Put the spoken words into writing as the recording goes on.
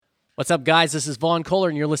What's up, guys? This is Vaughn Kohler,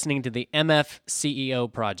 and you're listening to the MF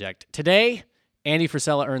CEO Project. Today, Andy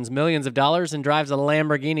Frisella earns millions of dollars and drives a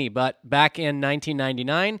Lamborghini, but back in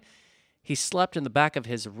 1999, he slept in the back of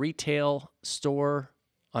his retail store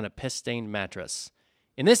on a piss-stained mattress.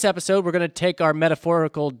 In this episode, we're going to take our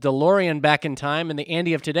metaphorical DeLorean back in time, and the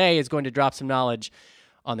Andy of today is going to drop some knowledge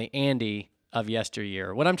on the Andy of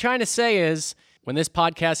yesteryear. What I'm trying to say is, when this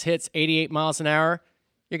podcast hits 88 miles an hour,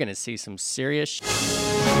 you're going to see some serious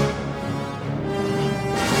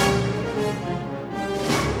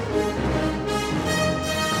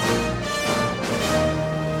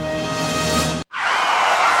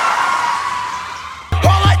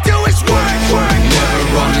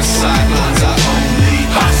sidelines, I only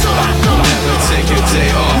hustle. Never take a day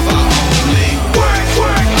off, I only work.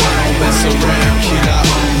 I don't mess around, kid, I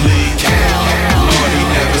only kill. Lordy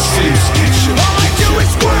never sleeps, get your all I do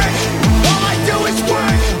is work. All I do is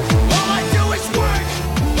work. All I do is work.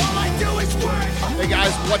 All I do is work. Hey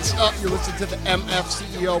guys, what's up? You're listening to the MF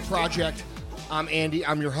CEO Project. I'm Andy,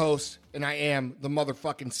 I'm your host, and I am the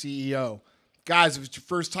motherfucking CEO. Guys, if it's your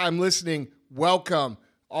first time listening, welcome.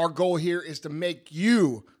 Our goal here is to make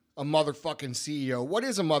you a motherfucking CEO. What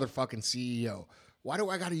is a motherfucking CEO? Why do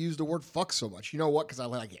I got to use the word fuck so much? You know what? Because I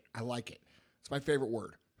like it. I like it. It's my favorite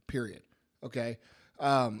word, period. Okay?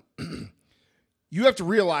 You have to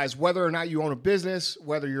realize whether or not you own a business,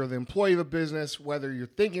 whether you're the employee of a business, whether you're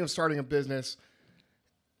thinking of starting a business,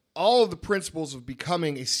 all of the principles of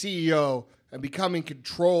becoming a CEO and becoming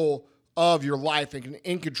control of your life and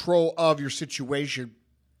in control of your situation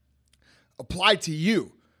apply to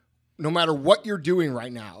you, no matter what you're doing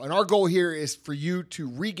right now. And our goal here is for you to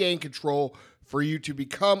regain control, for you to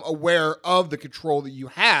become aware of the control that you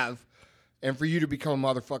have, and for you to become a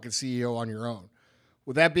motherfucking CEO on your own.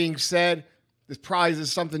 With that being said, this probably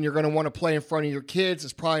is something you're going to want to play in front of your kids.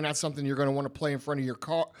 It's probably not something you're going to want to play in front of your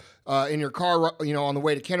car, on the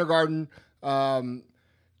way to kindergarten.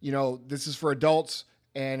 This is for adults,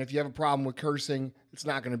 and if you have a problem with cursing, it's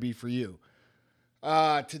not going to be for you.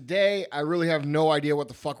 Today, I really have no idea what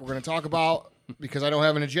the fuck we're going to talk about because I don't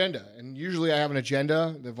have an agenda. And usually I have an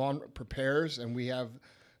agenda that Vaughn prepares and we have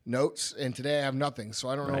notes. And today I have nothing. So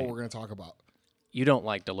I don't know what we're going to talk about. You don't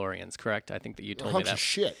like DeLoreans, correct? I think that you told me that. Hunch of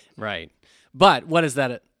shit. Right. But what is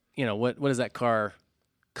that, what does that car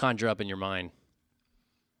conjure up in your mind?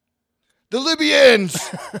 The Libyans!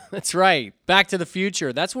 That's right. Back to the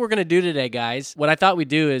future. That's what we're going to do today, guys. What I thought we'd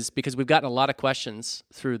do is, because we've gotten a lot of questions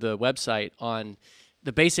through the website on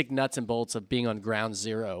the basic nuts and bolts of being on ground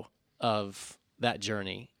zero of that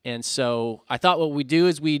journey. And so I thought what we'd do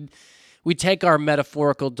is we'd take our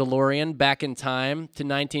metaphorical DeLorean back in time to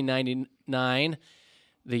 1999,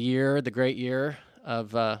 the great year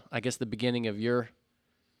of, the beginning of your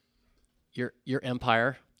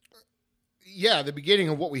empire. Yeah, the beginning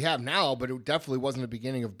of what we have now, but it definitely wasn't the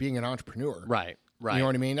beginning of being an entrepreneur. Right. You know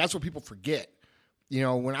what I mean? That's what people forget.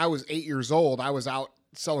 When I was 8 years old, I was out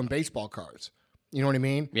selling baseball cards. You know what I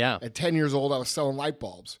mean? Yeah. At 10 years old, I was selling light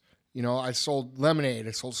bulbs. I sold lemonade.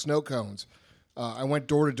 I sold snow cones. I went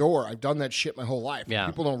door to door. I've done that shit my whole life. Yeah.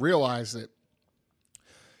 People don't realize that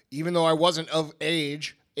even though I wasn't of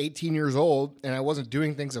age, 18 years old, and I wasn't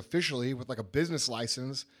doing things officially with like a business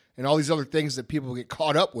license and all these other things that people get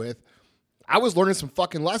caught up with, I was learning some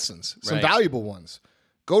fucking lessons, some valuable ones.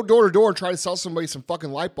 Go door to door and try to sell somebody some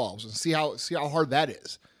fucking light bulbs and see how hard that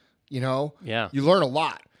is. Yeah. You learn a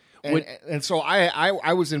lot. And so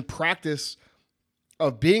I was in practice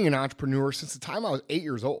of being an entrepreneur since the time I was 8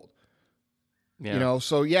 years old. Yeah.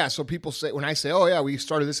 So people say, when I say, oh yeah, we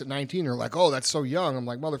started this at 19, they're like, oh, that's so young. I'm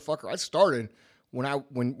like, motherfucker, I started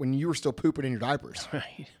when you were still pooping in your diapers.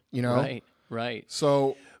 Right. Right.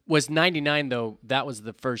 So was 99 though, that was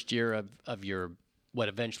the first year of your what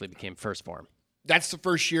eventually became First Form. That's the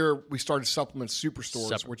first year we started Supplement Superstores,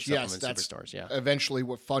 that's Superstores, yeah. Eventually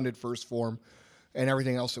what funded First Form and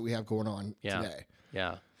everything else that we have going on today.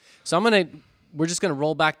 Yeah. So we're just gonna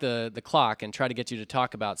roll back the clock and try to get you to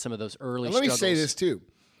talk about some of those early and let struggles. me say this too.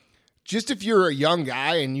 Just if you're a young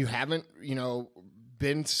guy and you haven't,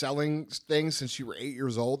 been selling things since you were 8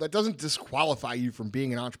 years old, that doesn't disqualify you from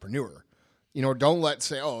being an entrepreneur. Don't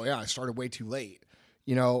say, oh yeah, I started way too late.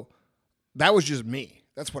 That was just me.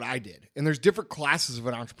 That's what I did. And there's different classes of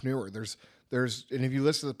an entrepreneur. There's, and if you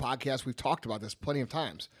listen to the podcast, we've talked about this plenty of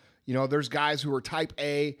times. There's guys who are type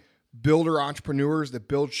A builder entrepreneurs that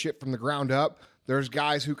build shit from the ground up. There's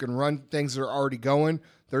guys who can run things that are already going.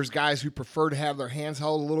 There's guys who prefer to have their hands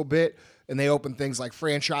held a little bit and they open things like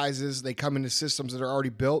franchises. They come into systems that are already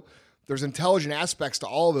built. There's intelligent aspects to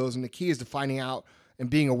all of those, and the key is to finding out and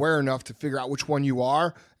being aware enough to figure out which one you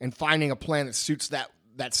are and finding a plan that suits that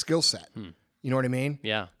skill set. You know what I mean?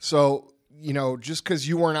 Yeah. So, you know, just because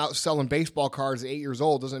you weren't out selling baseball cards at 8 years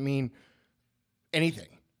old doesn't mean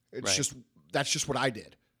anything. It's Right. just, that's just what I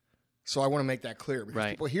did. So I want to make that clear because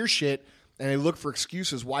Right. people hear shit and they look for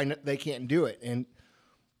excuses why they can't do it. And,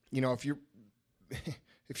 you know, if you're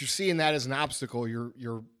seeing that as an obstacle,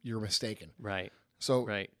 you're mistaken. Right. So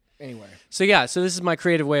Right. anyway, So yeah, so this is my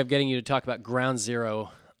creative way of getting you to talk about ground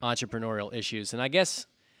zero entrepreneurial issues. And I guess,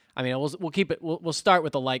 I mean, we'll keep it. We'll start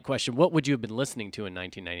with a light question. What would you have been listening to in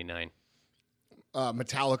 1999?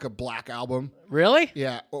 Metallica Black Album. Really?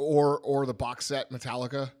 Yeah. Or the box set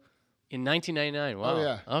Metallica. In 1999? Wow. Oh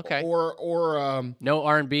yeah. Okay. Or No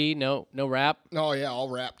R&B, no rap. oh yeah, all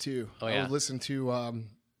rap too. Oh, I yeah. would listen to a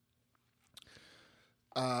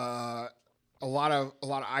lot of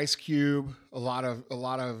Ice Cube, a lot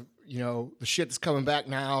of you know the shit that's coming back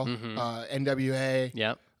now. NWA.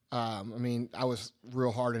 Yep. I mean, I was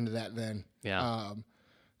real hard into that then. Yeah.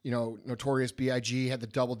 You know, Notorious B.I.G. had the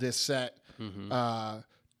double disc set.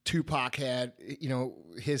 Tupac had, you know,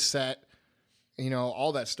 his set. You know,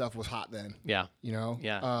 all that stuff was hot then. Yeah. You know.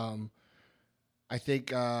 Yeah. I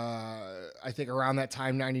think around that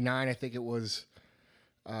time, 99. I think it was.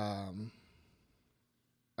 I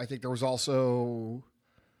think there was also.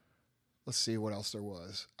 Let's see what else there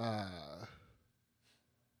was.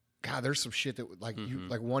 God, there's some shit that like you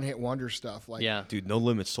like one hit wonder stuff. Like Yeah. Dude, No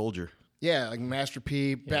Limit Soldier. yeah, like Master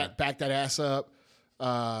P, back that ass up.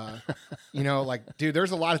 You know, like dude,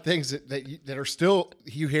 there's a lot of things that are still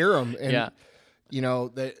you hear them, and Yeah. you know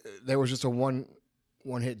that there was just a one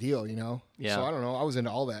hit deal. You know, Yeah. So I don't know. I was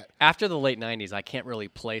into all that. After the late 90s, I can't really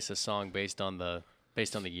place a song based on the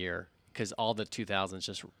year because all the 2000s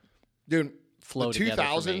just Dude, flow the together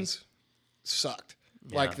for me. 2000s sucked.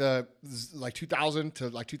 Yeah. Like 2000 to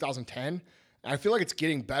like 2010. I feel like it's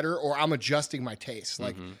getting better, or I'm adjusting my taste.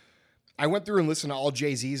 Like I went through and listened to all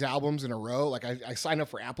Jay-Z's albums in a row. Like I signed up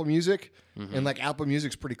for Apple Music, and like Apple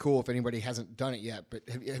Music's pretty cool if anybody hasn't done it yet. But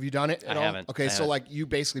have you done it at all? haven't. Okay, I so haven't. like you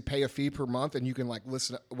basically pay a fee per month, and you can like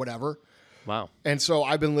listen to whatever. Wow. And so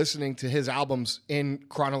I've been listening to his albums in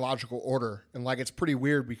chronological order, and like it's pretty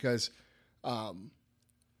weird because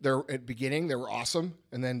they're at the beginning they were awesome,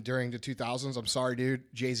 and then during the 2000s, I'm sorry, dude,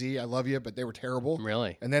 Jay-Z, I love you, but they were terrible.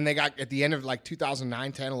 Really? And then they got at the end of like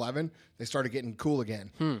 2009, 10, 11, they started getting cool again.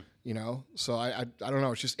 You know, so I don't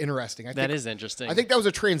know. It's just interesting. I That think, is interesting. I think that was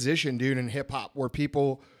a transition, dude, in hip hop where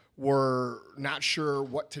people were not sure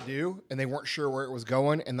what to do and they weren't sure where it was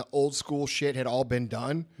going, and the old school shit had all been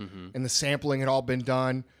done, and the sampling had all been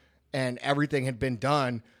done, and everything had been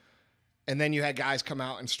done, and then you had guys come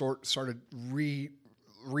out and started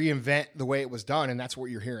reinvent the way it was done, and that's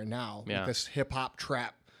what you're hearing now. Yeah. With this hip hop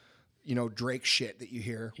trap, you know, Drake shit that you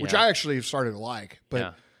hear, which Yeah. I actually have started to like, but.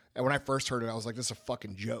 Yeah. And when I first heard it, I was like, this is a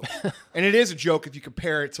fucking joke. And it is a joke if you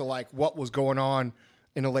compare it to like what was going on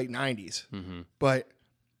in the late 90s. But,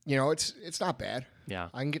 you know, it's not bad. Yeah.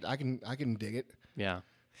 I can dig it, Yeah.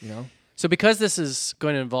 you know. So because this is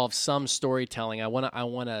going to involve some storytelling, I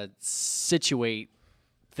want to situate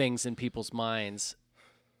things in people's minds.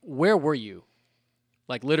 Where were you?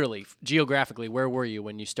 Like literally, geographically, where were you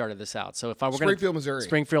when you started this out? So if I were going Springfield, Missouri.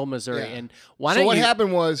 Springfield, Missouri, Yeah. and why So don't what you?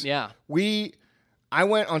 happened was Yeah. I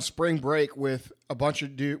went on spring break with a bunch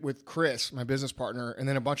of with Chris, my business partner, and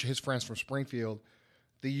then a bunch of his friends from Springfield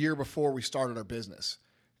the year before we started our business.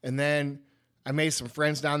 And then I made some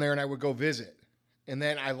friends down there and I would go visit. And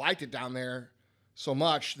then I liked it down there so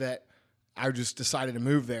much that I just decided to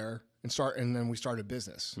move there and then we started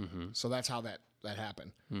business. So that's how that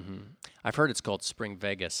happened. I've heard it's called Spring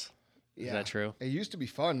Vegas. Yeah. Is that true? It used to be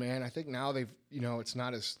fun, man. I think now it's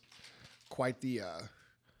not as quite the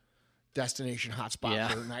destination hotspot Yeah.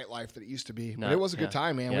 for nightlife that it used to be. No, But it was a yeah, good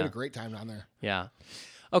time, man. We yeah. had a great time down there. Yeah.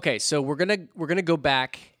 Okay, so we're gonna go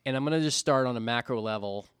back, and I'm gonna just start on a macro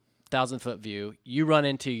level, 1,000-foot view. You run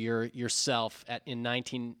into yourself in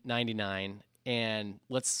 1999, and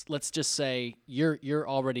let's just say you're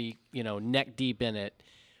already neck deep in it.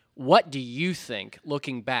 What do you think,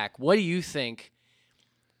 looking back? What do you think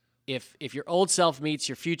if your old self meets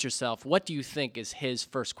your future self? What do you think is his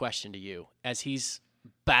first question to you as he's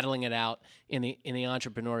battling it out in the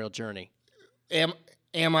entrepreneurial journey?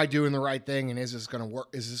 Am I doing the right thing, and is this going to work?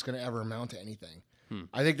 Is this going to ever amount to anything?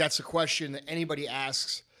 I think that's the question that anybody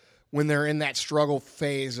asks when they're in that struggle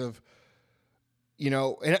phase of,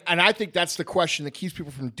 and I think that's the question that keeps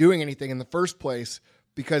people from doing anything in the first place,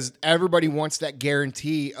 because everybody wants that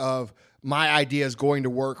guarantee of my idea is going to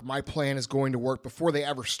work, my plan is going to work before they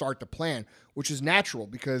ever start the plan, which is natural,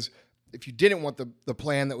 because if you didn't want the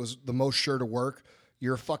plan that was the most sure to work,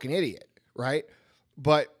 you're a fucking idiot, right?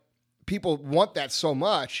 But people want that so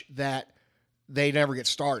much that they never get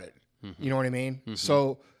started. You know what I mean?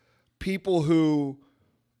 So people who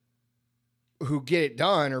get it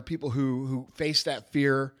done are people who face that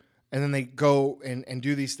fear and then they go and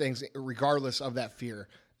do these things regardless of that fear.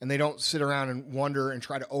 And they don't sit around and wonder and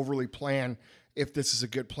try to overly plan if this is a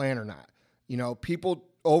good plan or not. You know, people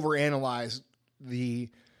overanalyze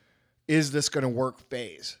is this going to work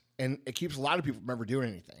phase. And it keeps a lot of people from ever doing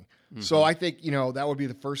anything. So I think, you know, that would be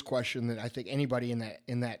the first question that I think anybody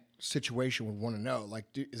in that situation would want to know. Like,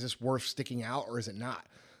 is this worth sticking out or is it not?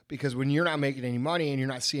 Because when you're not making any money and you're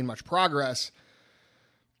not seeing much progress,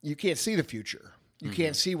 you can't see the future. You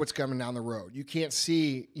can't see what's coming down the road. You can't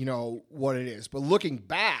see, you know, what it is. But looking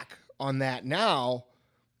back on that now,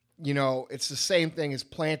 you know, it's the same thing as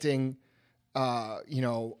planting, you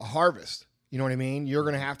know, a harvest. You know what I mean? You're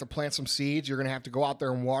going to have to plant some seeds. You're going to have to go out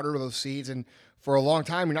there and water those seeds. And for a long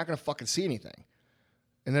time, you're not going to fucking see anything.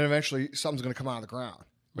 And then eventually something's going to come out of the ground.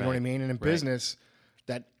 You know what I mean? And in business,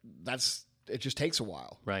 that's it just takes a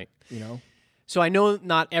while. Right. You know? So I know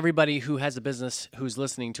not everybody who has a business who's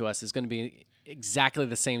listening to us is going to be exactly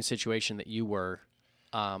the same situation that you were.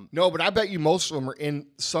 No, but I bet you most of them are in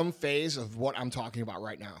some phase of what I'm talking about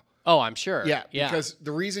right now. Oh, I'm sure. Yeah, because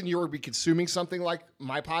the reason you would be consuming something like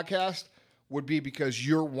my podcast would be because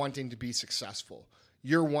you're wanting to be successful.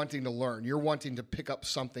 You're wanting to learn. You're wanting to pick up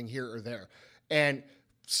something here or there. And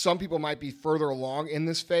some people might be further along in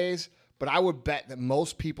this phase, but I would bet that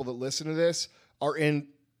most people that listen to this are in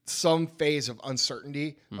some phase of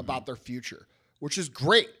uncertainty about their future, which is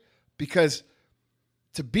great because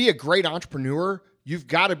to be a great entrepreneur, you've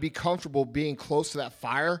got to be comfortable being close to that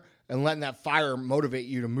fire and letting that fire motivate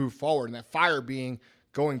you to move forward. And that fire being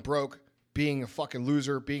going broke, being a fucking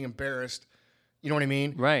loser, being embarrassed. You know what I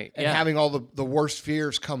mean? Right. And having all the worst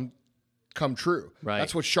fears come true. Right.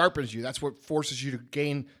 That's what sharpens you. That's what forces you to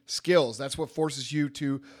gain skills. That's what forces you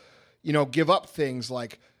to, you know, give up things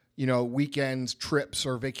like, you know, weekends, trips,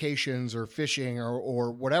 or vacations, or fishing,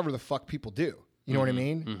 or whatever the fuck people do. You know what I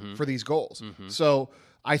mean? For these goals. So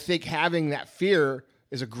I think having that fear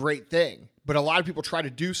is a great thing. But a lot of people try to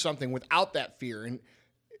do something without that fear. And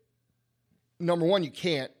number one, you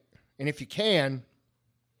can't. And if you can,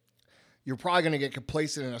 you're probably going to get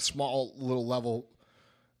complacent in a small level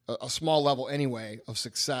anyway of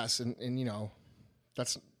success. And you know,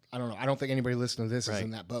 that's, I don't know. I don't think anybody listening to this is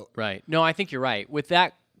in that boat. Right. No, I think you're right. With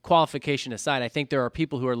that qualification aside, I think there are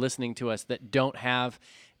people who are listening to us that don't have,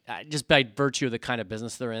 just by virtue of the kind of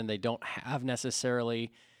business they're in, they don't have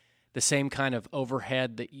necessarily the same kind of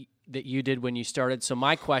overhead that you did when you started. So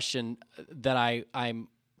my question that I'm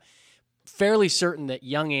fairly certain that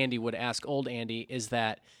young Andy would ask old Andy is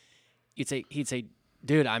that he'd say,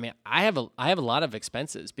 dude, I mean, I have a lot of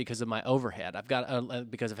expenses because of my overhead. I've got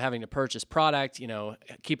because of having to purchase product, you know,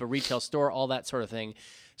 keep a retail store, all that sort of thing.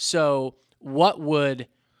 So what would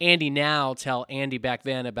Andy now tell Andy back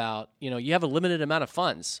then about, you know, you have a limited amount of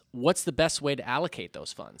funds. What's the best way to allocate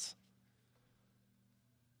those funds?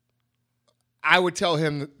 I would tell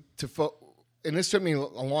him and this took me a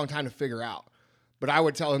long time to figure out, but I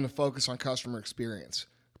would tell him to focus on customer experience,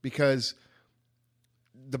 because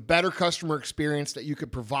the better customer experience that you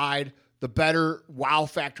could provide, the better wow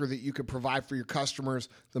factor that you could provide for your customers,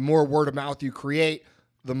 the more word of mouth you create,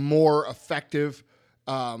 the more effective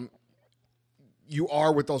you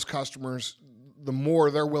are with those customers, the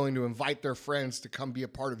more they're willing to invite their friends to come be a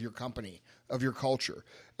part of your company, of your culture.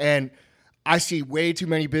 And I see way too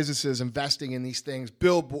many businesses investing in these things,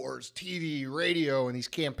 billboards, TV, radio, and these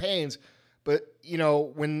campaigns. But, you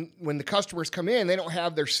know, when the customers come in, they don't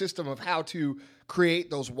have their system of how to create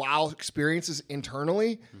those wow experiences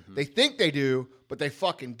internally. They think they do, but they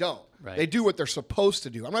fucking don't. Right. They do what they're supposed to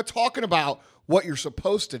do. I'm not talking about what you're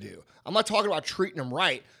supposed to do. I'm not talking about treating them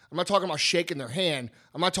right. I'm not talking about shaking their hand.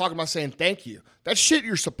 I'm not talking about saying thank you. That's shit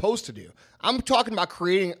you're supposed to do. I'm talking about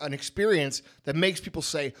creating an experience that makes people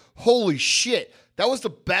say, holy shit, that was the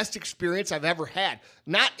best experience I've ever had.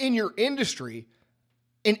 Not in your industry,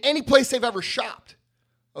 in any place they've ever shopped.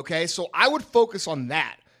 Okay, so I would focus on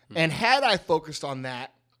that. And had I focused on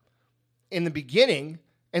that in the beginning,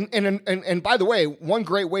 and by the way, one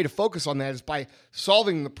great way to focus on that is by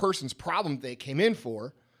solving the person's problem they came in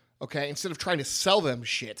for, okay, instead of trying to sell them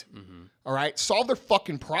shit, all right? Solve their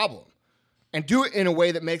fucking problem and do it in a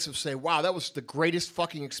way that makes them say, wow, that was the greatest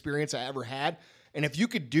fucking experience I ever had. And if you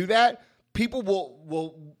could do that, people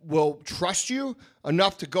will trust you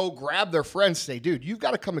enough to go grab their friends and say, dude, you've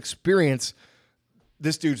got to come experience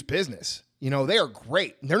this dude's business. You know, they are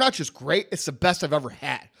great. And they're not just great, it's the best I've ever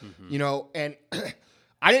had. You know, and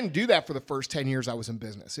I didn't do that for the first 10 years I was in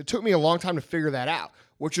business. It took me a long time to figure that out,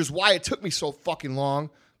 which is why it took me so fucking long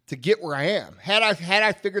to get where I am. Had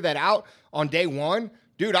I figured that out on day one,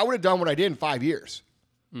 dude, I would have done what I did in 5 years.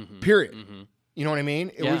 Period. You know what I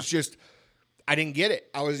mean? It was just, I didn't get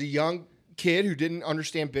it. I was a young kid who didn't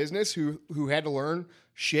understand business, who had to learn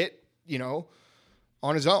shit, you know,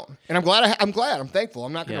 on his own. And I'm glad. I'm thankful.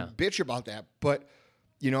 I'm not going to bitch about that. But,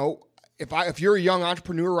 you know, if you're a young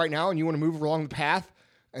entrepreneur right now and you want to move along the path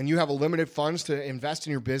and you have a limited funds to invest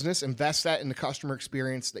in your business, invest that in the customer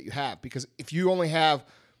experience that you have. Because if you only have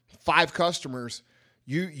 5 customers,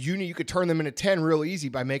 you could turn them into 10 real easy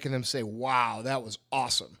by making them say, wow, that was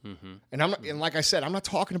awesome. And like I said, I'm not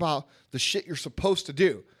talking about the shit you're supposed to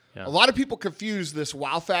do. A lot of people confuse this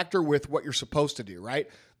wow factor with what you're supposed to do, right?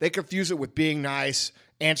 They confuse it with being nice,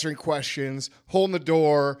 answering questions, holding the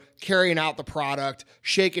door, carrying out the product,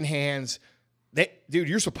 shaking hands. Dude,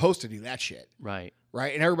 you're supposed to do that shit. Right.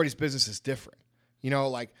 Right? And everybody's business is different. You know,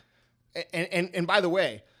 like, and by the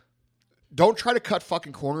way, don't try to cut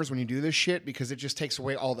fucking corners when you do this shit because it just takes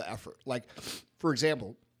away all the effort. Like, for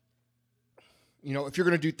example, you know, if you're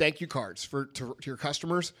going to do thank you cards to your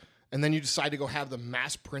customers and then you decide to go have them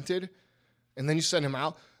mass printed and then you send them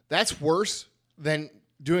out, that's worse than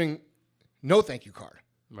doing no thank you card.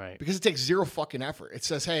 Right. Because it takes zero fucking effort. It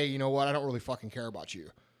says, hey, you know what? I don't really fucking care about you.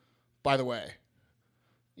 By the way,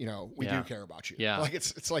 you know, we do care about you. Yeah. Like,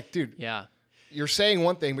 it's like, dude. Yeah. You're saying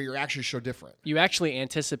one thing, but your actions show different. You actually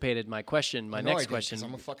anticipated my question, my next question. Because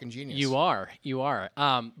I'm a fucking genius. You are.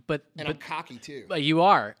 I'm cocky too. But you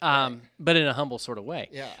are, but in a humble sort of way.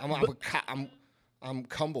 Yeah, I'm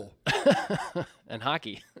humble. And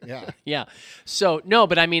hockey. Yeah. Yeah. So no,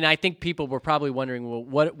 but I mean, I think people were probably wondering, well,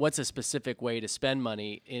 what's a specific way to spend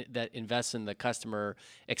money that invests in the customer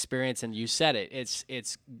experience? And you said it.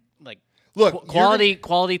 It's like. Look,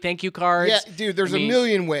 quality thank you cards. Yeah, dude, there's a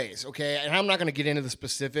million ways, okay? And I'm not going to get into the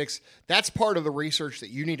specifics. That's part of the research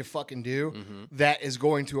that you need to fucking do that is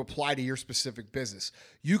going to apply to your specific business.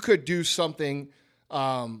 You could do something,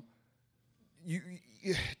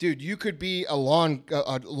 you could be a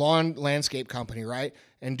lawn landscape company, right?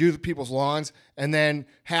 And do the people's lawns and then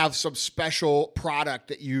have some special product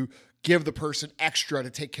that you give the person extra to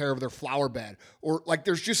take care of their flower bed. Or like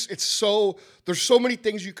there's so many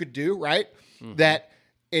things you could do, right? That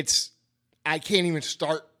I can't even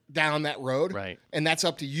start down that road. Right. And that's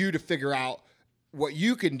up to you to figure out what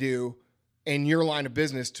you can do in your line of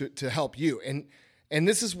business to help you. And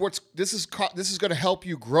this is going to help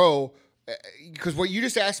you grow, because what you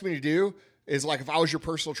just asked me to do is like, if I was your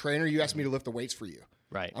personal trainer, you asked me to lift the weights for you.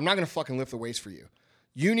 Right. I'm not going to fucking lift the weights for you.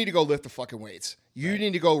 You need to go lift the fucking weights. You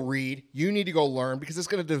need to go read. You need to go learn, because it's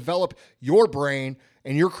going to develop your brain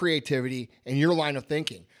and your creativity and your line of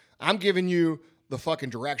thinking. I'm giving you the fucking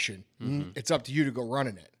direction. It's up to you to go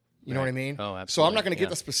running it. You know what I mean? Oh, absolutely. So I'm not going to get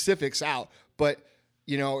the specifics out, but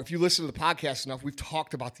you know, if you listen to the podcast enough, we've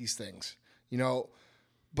talked about these things, you know,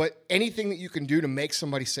 but anything that you can do to make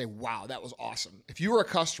somebody say, wow, that was awesome. If you were a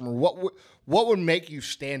customer, what would make you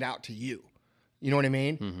stand out to you? You know what I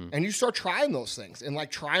mean? And you start trying those things and like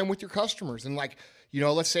try them with your customers. And like, you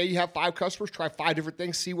know, let's say you have 5 customers, try 5 different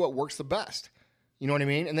things, see what works the best. You know what I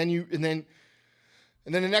mean? And then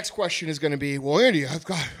the next question is going to be, well, Andy, I've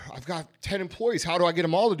got 10 employees. How do I get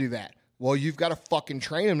them all to do that? Well, you've got to fucking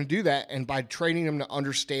train them to do that. And by training them to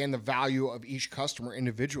understand the value of each customer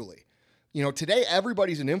individually. You know, today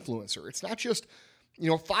everybody's an influencer. It's not just, you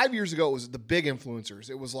know, 5 years ago, it was the big influencers.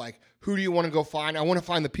 It was like, who do you want to go find? I want to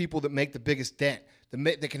find the people that make the biggest dent,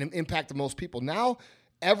 that can impact the most people. Now,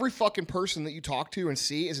 every fucking person that you talk to and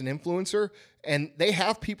see is an influencer, and they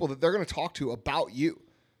have people that they're going to talk to about you.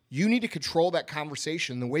 You need to control that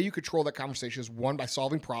conversation. The way you control that conversation is 1, by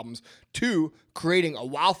solving problems, 2, creating a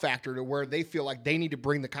wow factor to where they feel like they need to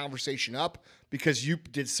bring the conversation up because you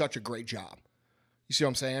did such a great job. You see what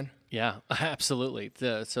I'm saying? Yeah, absolutely.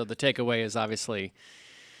 So the takeaway is obviously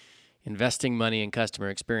investing money in customer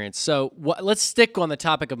experience. So let's stick on the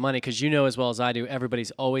topic of money, because you know as well as I do,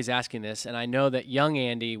 everybody's always asking this. And I know that young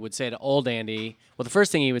Andy would say to old Andy, well, the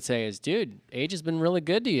first thing he would say is, dude, age has been really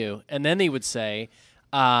good to you. And then he would say,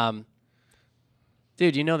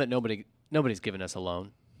 dude, you know that nobody's given us a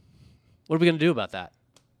loan. What are we going to do about that?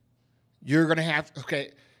 You're going to have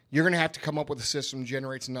to come up with a system that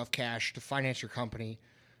generates enough cash to finance your company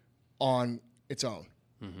on its own.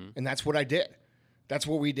 And that's what I did. That's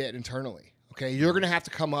what we did internally. Okay. You're going to have to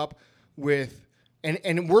come up with,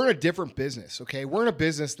 and we're in a different business. Okay. We're in a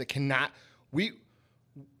business that we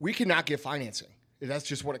cannot get financing. That's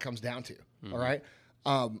just what it comes down to. All right.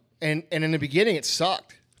 And in the beginning it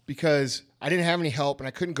sucked because I didn't have any help and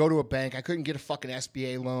I couldn't go to a bank. I couldn't get a fucking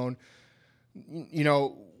SBA loan. You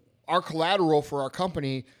know, our collateral for our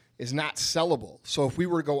company is not sellable. So if we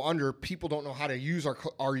were to go under, people don't know how to use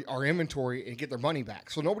our inventory and get their money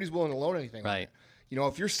back. So nobody's willing to loan anything. Right. You know,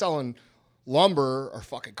 if you're selling lumber or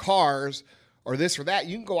fucking cars or this or that,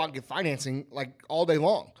 you can go out and get financing like all day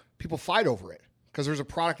long. People fight over it because there's a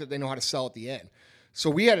product that they know how to sell at the end. So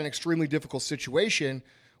we had an extremely difficult situation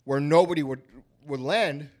where nobody would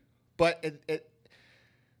lend, but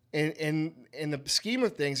in the scheme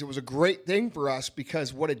of things, it was a great thing for us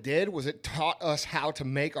because what it did was it taught us how to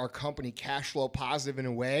make our company cash flow positive in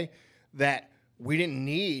a way that we didn't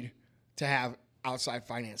need to have outside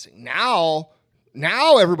financing. Now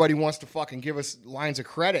everybody wants to fucking give us lines of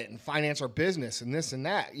credit and finance our business and this and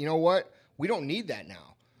that. You know what? We don't need that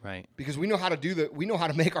now. Right. Because we know how to do that. We know how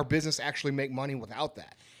to make our business actually make money without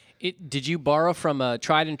that. Did you borrow from a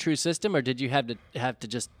tried and true system, or did you have to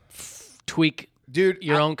just tweak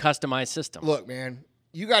your own customized system? Look, man,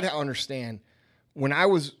 you got to understand when I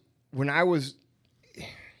was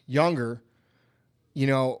younger, you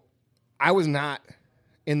know, I was not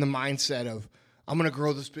in the mindset of I'm going to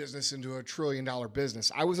grow this business into $1 trillion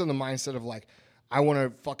business. I was in the mindset of like I want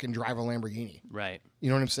to fucking drive a Lamborghini. Right. You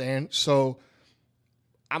know what I'm saying? So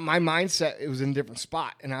my mindset, it was in a different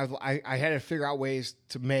spot, and I had to figure out ways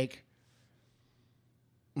to make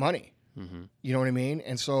money. Mm-hmm. You know what I mean?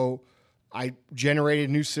 And so I generated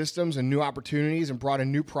new systems and new opportunities and brought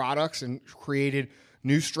in new products and created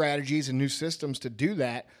new strategies and new systems to do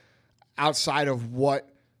that outside of what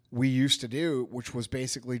we used to do, which was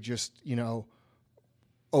basically just, you know,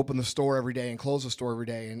 open the store every day and close the store every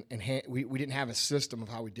day. And we didn't have a system of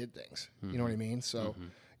how we did things. Mm-hmm. You know what I mean? So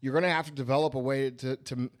you're going to have to develop a way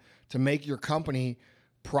to make your company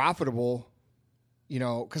profitable, you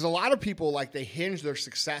know, because a lot of people, like, they hinge their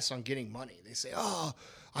success on getting money. They say, oh,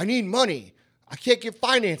 I need money. I can't get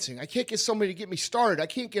financing. I can't get somebody to get me started. I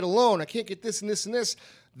can't get a loan. I can't get this and this and this.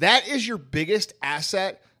 That is your biggest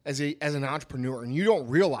asset as an entrepreneur, and you don't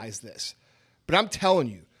realize this. But I'm telling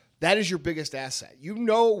you, that is your biggest asset. You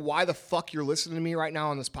know why the fuck you're listening to me right now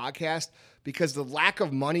on this podcast? Because the lack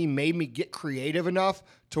of money made me get creative enough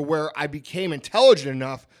to where I became intelligent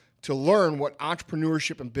enough to learn what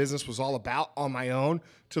entrepreneurship and business was all about on my own,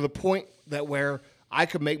 to the point that where I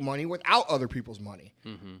could make money without other people's money.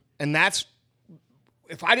 Mm-hmm. And that's,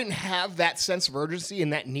 if I didn't have that sense of urgency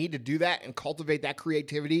and that need to do that and cultivate that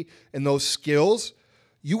creativity and those skills,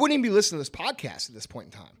 you wouldn't even be listening to this podcast at this point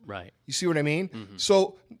in time. Right. You see what I mean? Mm-hmm.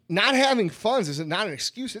 So not having funds is not an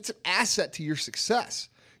excuse. It's an asset to your success.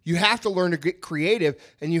 You have to learn to get creative,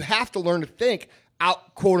 and you have to learn to think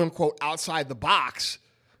out, quote unquote, outside the box,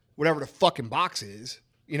 whatever the fucking box is,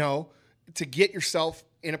 you know, to get yourself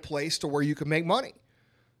in a place to where you can make money.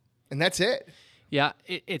 And that's it. Yeah,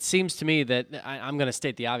 it seems to me that I'm going to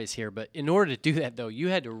state the obvious here, but in order to do that, though, you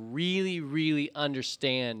had to really, really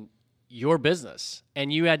understand your business,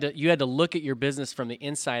 and you had to look at your business from the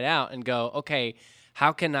inside out and go, okay,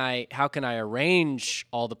 how can I arrange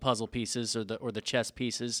all the puzzle pieces or the chess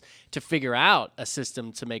pieces to figure out a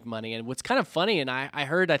system to make money? And what's kind of funny, and I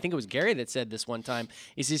heard, I think it was Gary that said this one time,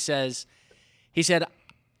 is he said,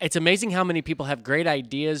 it's amazing how many people have great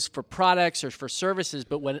ideas for products or for services,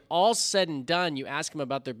 but when all's said and done, you ask them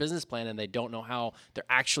about their business plan and they don't know how they're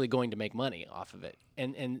actually going to make money off of it.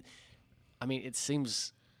 And I mean, it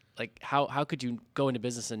seems like how could you go into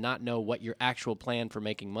business and not know what your actual plan for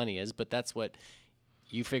making money is? But that's what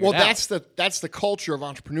you figured out. Well, that's the culture of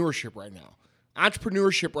entrepreneurship right now.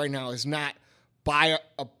 Entrepreneurship right now is not buy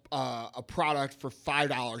a product for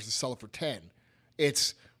 $5 to sell it for $10.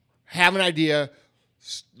 It's have an idea,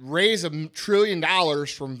 raise $1 trillion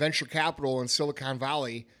from venture capital in Silicon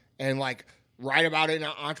Valley, and like write about it in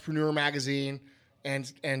an entrepreneur magazine,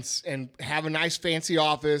 and have a nice fancy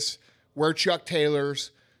office, wear Chuck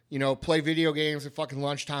Taylors, you know, play video games at fucking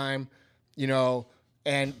lunchtime, you know,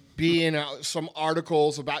 and be in some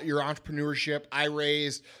articles about your entrepreneurship. I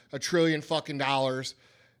raised $1 trillion fucking dollars,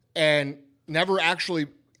 and never actually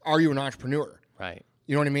are you an entrepreneur. Right.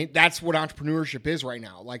 You know what I mean? That's what entrepreneurship is right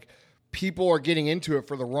now. Like, people are getting into it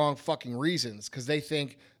for the wrong fucking reasons because they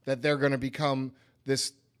think that they're going to become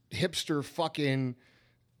this hipster fucking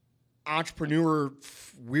entrepreneur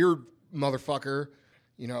weird motherfucker,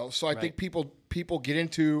 you know? So I think people get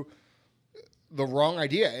into the wrong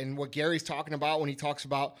idea. And what Gary's talking about when he talks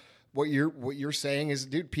about what you're saying is,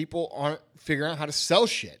 dude, people aren't figuring out how to sell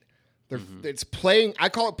shit. It's playing. I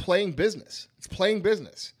call it playing business. It's playing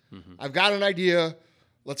business. Mm-hmm. I've got an idea.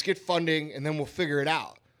 Let's get funding, and then we'll figure it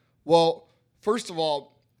out. Well, first of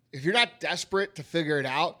all, if you're not desperate to figure it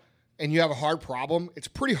out and you have a hard problem, it's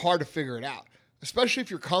pretty hard to figure it out, especially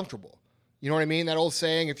if you're comfortable. You know what I mean? That old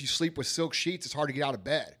saying, if you sleep with silk sheets, it's hard to get out of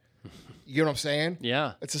bed. You know what I'm saying?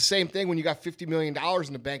 Yeah. It's the same thing when you got $50 million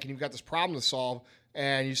in the bank and you've got this problem to solve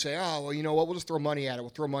and you say, oh, well, you know what? We'll just throw money at it. We'll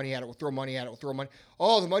throw money at it. We'll throw money at it. We'll throw money.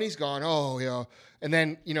 Oh, the money's gone. Oh, yeah. And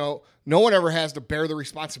then, you know, no one ever has to bear the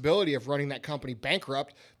responsibility of running that company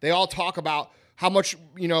bankrupt. They all talk about how much,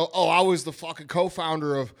 you know, oh, I was the fucking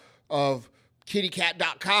co-founder of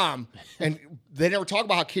kittycat.com. And they never talk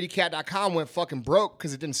about how kittycat.com went fucking broke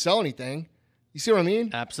because it didn't sell anything. You see what I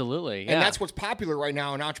mean? Absolutely. Yeah. And that's what's popular right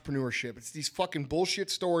now in entrepreneurship. It's these fucking bullshit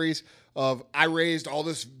stories of I raised all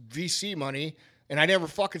this VC money and I never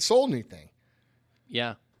fucking sold anything.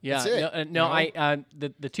 Yeah. Yeah. That's it, No, you know?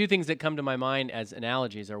 the two things that come to my mind as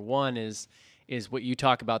analogies are, one is what you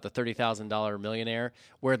talk about, the $30,000 millionaire,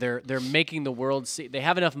 where they're making the world see they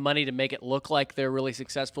have enough money to make it look like they're really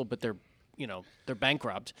successful, but they're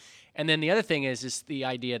bankrupt. And then the other thing is the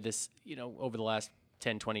idea this, you know, over the last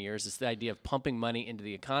 10, 20 years, is the idea of pumping money into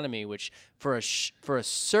the economy, which for a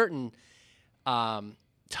certain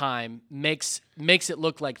time makes it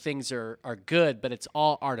look like things are good, but it's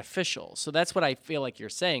all artificial. So that's what I feel like you're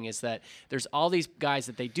saying, is that there's all these guys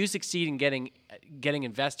that they do succeed in getting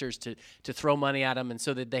investors to throw money at them, and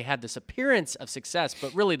so that they have this appearance of success.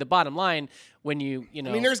 But really, the bottom line, when you know,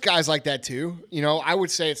 I mean, there's guys like that too. You know, I would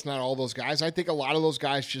say it's not all those guys. I think a lot of those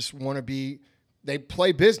guys just want to be. They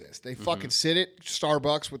play business. They fucking sit at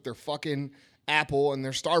Starbucks with their fucking Apple and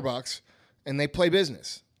their Starbucks, and they play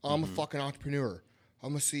business. I'm a fucking entrepreneur.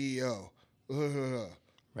 I'm a CEO.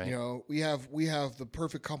 Right. You know, we have the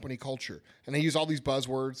perfect company culture, and they use all these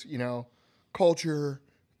buzzwords. You know, culture.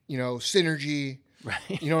 You know, synergy.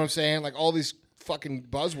 Right. You know what I'm saying? Like all these fucking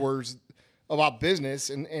buzzwords about business,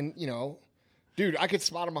 and you know, dude, I could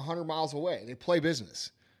spot them 100 miles away. They play business.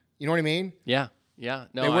 You know what I mean? Yeah. Yeah.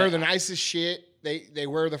 No, They wear the nicest shit. They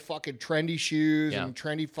wear the fucking trendy shoes Yeah. and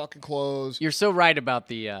trendy fucking clothes. You're so right about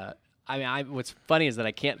the. What's funny is that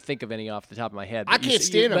I can't think of any off the top of my head. I can't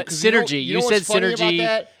stand them. But synergy. You know said what's funny synergy. about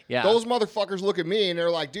that? Yeah. Those motherfuckers look at me and they're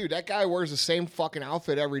like, dude, that guy wears the same fucking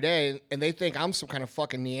outfit every day, and they think I'm some kind of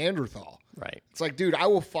fucking Neanderthal. Right. It's like, dude, I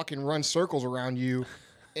will fucking run circles around you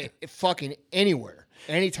fucking anywhere,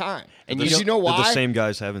 anytime. And Because you know They're why? the same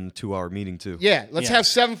guys having the 2-hour meeting too. Yeah, let's Yeah. have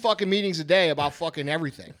 7 fucking meetings a day about fucking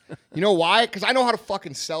everything. You know why? Because I know how to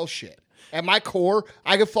fucking sell shit. At my core,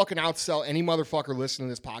 I can fucking outsell any motherfucker listening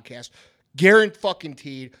to this podcast.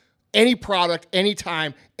 Guaranteed. Any product,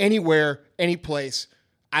 anytime, anywhere, any place,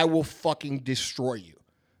 I will fucking destroy you.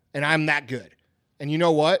 And I'm that good. And you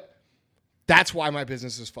know what? That's why my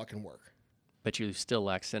businesses fucking work. But you still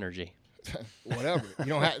lack synergy. Whatever. You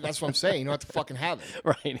don't have, that's what I'm saying. You don't have to fucking have it.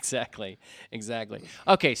 Right, exactly.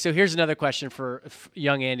 Okay, so here's another question for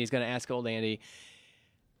young Andy. He's going to ask old Andy.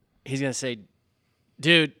 He's going to say,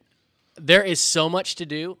 dude, there is so much to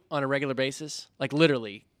do on a regular basis, like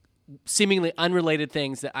literally seemingly unrelated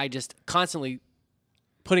things that I just constantly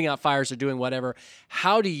putting out fires or doing whatever.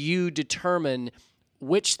 How do you determine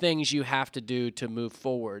which things you have to do to move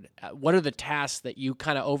forward? What are the tasks that you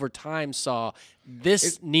kind of over time saw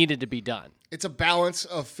this needed to be done? It's a balance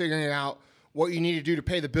of figuring out what you need to do to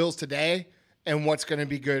pay the bills today and what's going to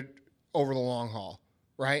be good over the long haul,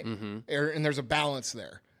 right? Mm-hmm. And there's a balance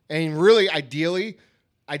there. And really, ideally,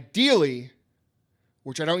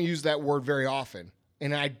 which I don't use that word very often,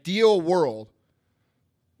 in an ideal world,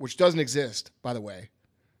 which doesn't exist, by the way,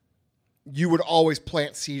 you would always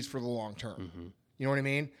plant seeds for the long term. Mm-hmm. You know what I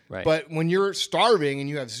mean? Right. But when you're starving and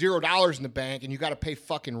you have $0 in the bank and you got to pay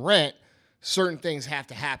fucking rent, certain things have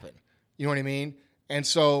to happen. You know what I mean? And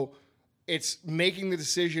so it's making the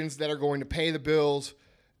decisions that are going to pay the bills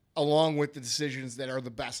along with the decisions that are the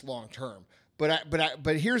best long term.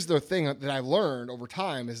 But here's the thing that I've learned over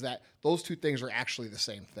time is that those two things are actually the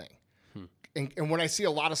same thing. And what I see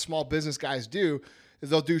a lot of small business guys do is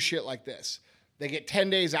they'll do shit like this. They get 10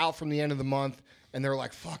 days out from the end of the month and they're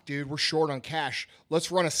like, fuck, dude, we're short on cash.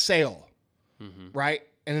 Let's run a sale, right?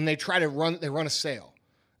 And then they run a sale.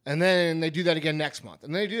 And then they do that again next month.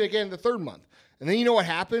 And then they do it again the third month. And then you know what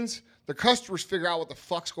happens? The customers figure out what the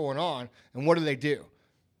fuck's going on, and what do?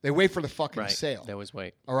 They wait for the fucking sale. They always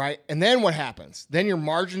wait. All right? And then what happens? Then your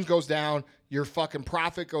margin goes down, your fucking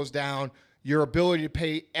profit goes down, your ability to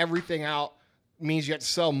pay everything out means you have to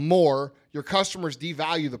sell more, your customers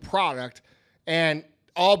devalue the product, and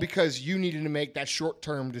all because you needed to make that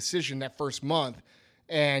short-term decision that first month,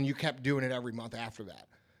 and you kept doing it every month after that.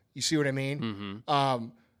 You see what I mean? Mm-hmm.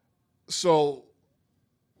 So,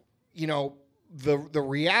 you know, the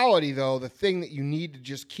reality, though, the thing that you need to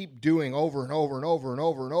just keep doing over and over and over and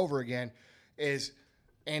over and over again is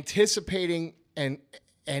anticipating and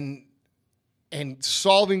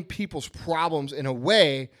solving people's problems in a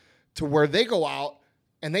way to where they go out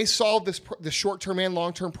and they solve this short-term and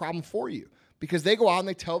long-term problem for you. because they go out and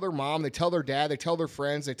they tell their mom, they tell their dad, they tell their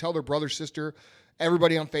friends, they tell their brother, sister,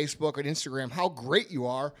 everybody on Facebook and Instagram how great you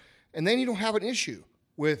are, and then you don't have an issue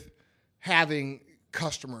with having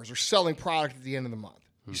customers or selling product at the end of the month.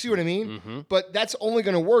 You see what I mean? But that's only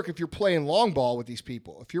going to work if you're playing long ball with these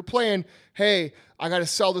people. If you're playing, hey, I got to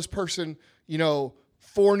sell this person, 4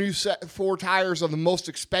 tires of the most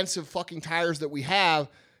expensive fucking tires that we have,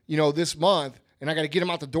 this month, and I got to get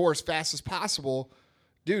them out the door as fast as possible.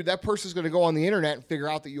 Dude, that person's going to go on the internet and figure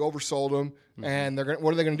out that you oversold them, and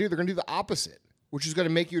what are they going to do? They're going to do the opposite, which is going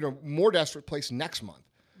to make you in a more desperate place next month.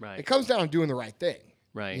 Right. It comes down to doing the right thing.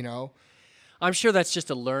 Right. I'm sure that's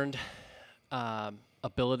just a learned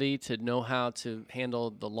ability to know how to handle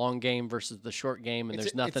the long game versus the short game, and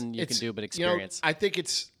there's nothing you can do but experience. I think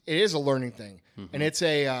it is a learning thing, and it's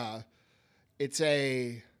a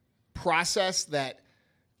process that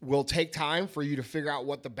will take time for you to figure out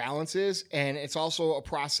what the balance is, and it's also a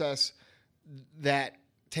process that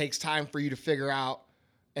takes time for you to figure out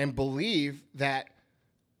and believe that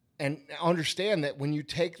and understand that when you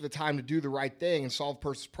take the time to do the right thing and solve a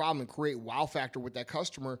person's problem and create wow factor with that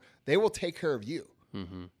customer, they will take care of you.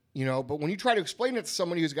 But when you try to explain it to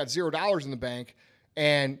somebody who's got $0 in the bank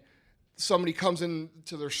and somebody comes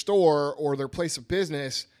into their store or their place of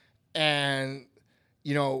business and,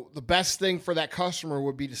 the best thing for that customer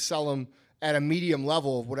would be to sell them at a medium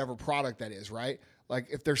level of whatever product that is, right? Like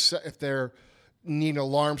if they're need an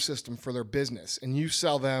alarm system for their business and you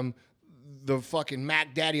sell them the fucking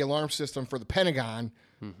Mac Daddy alarm system for the Pentagon,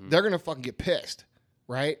 they're going to fucking get pissed,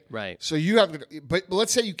 right? Right. So you have to, but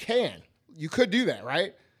let's say you could do that,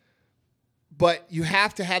 right? But you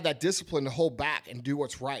have to have that discipline to hold back and do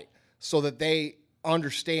what's right so that they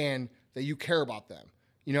understand that you care about them,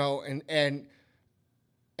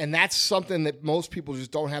 and that's something that most people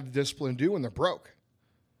just don't have the discipline to do when they're broke.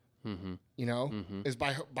 Is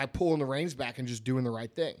by pulling the reins back and just doing the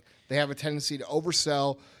right thing. They have a tendency to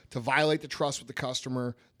oversell, to violate the trust with the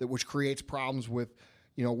customer, which creates problems with,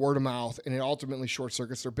 word of mouth, and it ultimately short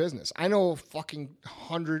circuits their business. I know fucking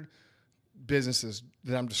 100 businesses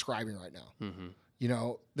that I'm describing right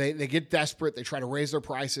now. They get desperate, they try to raise their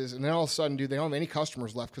prices, and then all of a sudden, dude, they don't have any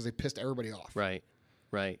customers left because they pissed everybody off. Right.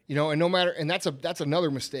 And no matter, and that's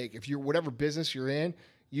another mistake. If you're whatever business you're in,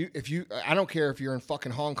 I don't care if you're in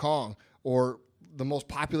fucking Hong Kong or the most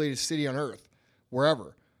populated city on earth,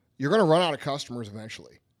 wherever, you're going to run out of customers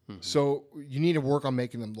eventually. So you need to work on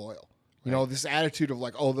making them loyal. This attitude of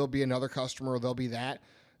like, oh, there'll be another customer or there'll be that.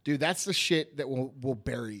 Dude, that's the shit that will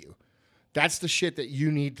bury you. That's the shit that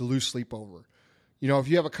you need to lose sleep over. If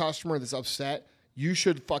you have a customer that's upset, you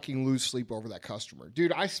should fucking lose sleep over that customer.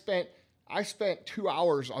 Dude, I spent 2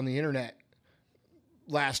 hours on the internet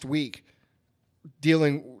last week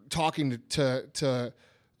talking to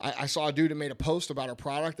I saw a dude that made a post about a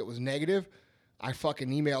product that was negative. I fucking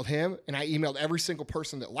emailed him, and I emailed every single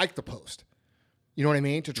person that liked the post. You know what I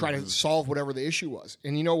mean? To try to solve whatever the issue was.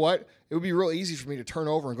 And you know what? It would be real easy for me to turn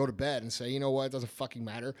over and go to bed and say, you know what? It doesn't fucking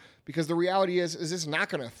matter. Because the reality is this is not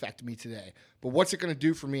going to affect me today. But what's it going to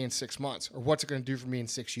do for me in 6 months? Or what's it going to do for me in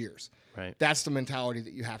 6 years? Right. That's the mentality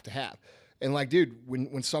that you have to have. And like, dude,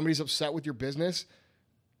 when somebody's upset with your business,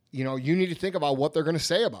 you need to think about what they're going to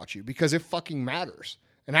say about you because it fucking matters.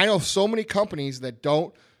 And I know so many companies that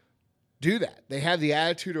don't do that. They have the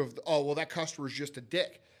attitude of, oh, well, that customer is just a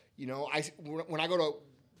dick. When I go to,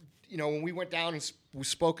 when we went down and we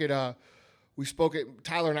spoke at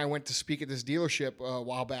Tyler and I went to speak at this dealership a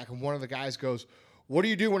while back, and one of the guys goes, what do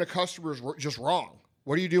you do when a customer is just wrong?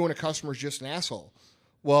 What do you do when a customer is just an asshole?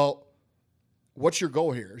 Well, what's your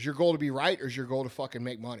goal here? Is your goal to be right, or is your goal to fucking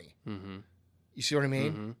make money? You see what I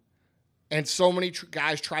mean? And so many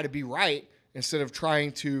guys try to be right instead of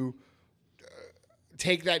trying to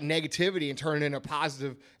take that negativity and turn it into a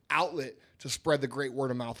positive outlet to spread the great word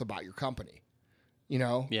of mouth about your company.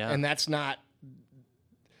 Yeah. And that's not,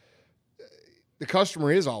 the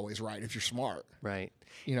customer is always right if you're smart. Right.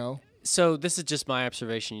 So this is just my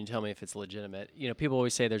observation. You tell me if it's legitimate. People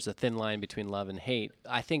always say there's a thin line between love and hate.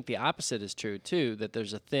 I think the opposite is true too, that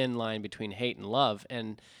there's a thin line between hate and love.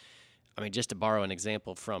 And I mean, just to borrow an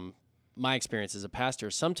example from my experience as a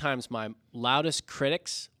pastor, sometimes my loudest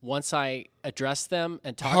critics, once I address them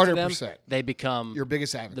and talk 100%. To them, they become your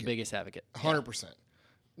biggest advocate. The biggest advocate. 100%.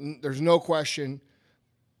 Yeah. There's no question.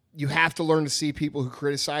 You have to learn to see people who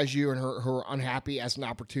criticize you and who are unhappy as an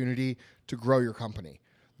opportunity to grow your company.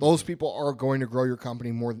 Those people are going to grow your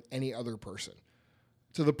company more than any other person,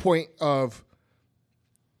 to the point of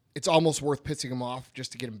it's almost worth pissing them off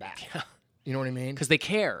just to get them back. Yeah. You know what I mean? Because they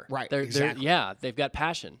care. Right, They're, exactly. Yeah, they've got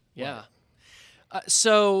passion. Yeah. Right.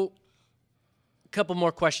 So couple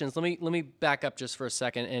more questions. Let me back up just for a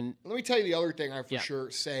second. And Let me tell you the other thing I for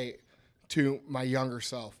sure say to my younger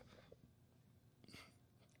self.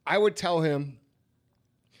 I would tell him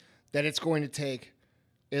that it's going to take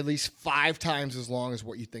at least 5 times as long as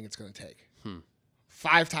what you think it's going to take.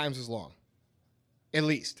 5 times as long. At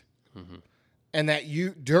least. And that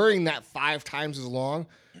you, during that 5 times as long,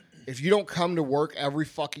 if you don't come to work every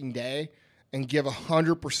fucking day and give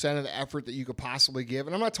 100% of the effort that you could possibly give,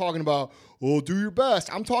 and I'm not talking about, do your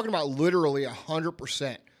best. I'm talking about literally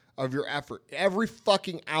 100% of your effort, every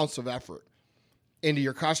fucking ounce of effort into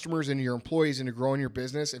your customers, into your employees, into growing your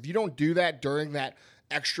business. If you don't do that during that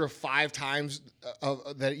extra 5 times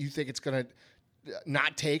that you think it's going to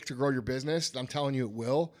not take to grow your business, I'm telling you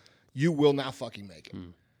you will not fucking make it.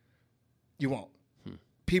 You won't.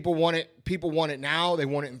 People want it. People want it now. They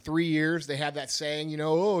want it in 3 years. They have that saying,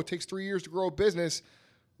 it takes 3 years to grow a business.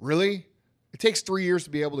 Really? It takes 3 years to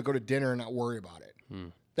be able to go to dinner and not worry about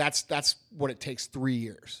it. That's what it takes, 3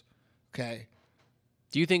 years. Okay?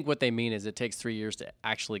 do you think what they mean is it takes 3 years to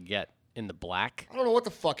actually get in the black? I don't know what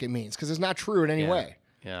the fuck it means because it's not true in any way.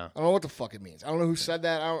 Yeah. I don't know what the fuck it means. I don't know who said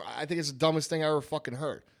that. I think it's the dumbest thing I ever fucking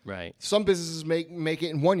heard. Right. Some businesses make it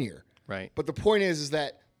in 1 year. Right. But the point is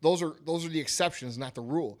that those are the exceptions, not the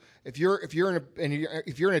rule. If you're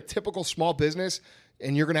in a typical small business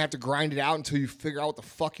and you're gonna have to grind it out until you figure out what the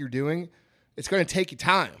fuck you're doing, it's gonna take you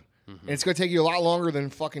time, and it's gonna take you a lot longer than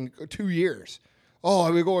fucking 2 years. Oh,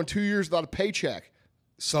 I've been going 2 years without a paycheck.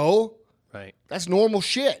 So, Right. that's normal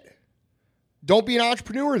shit. Don't be an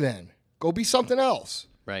entrepreneur then. Go be something else.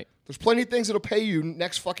 Right. There's plenty of things that'll pay you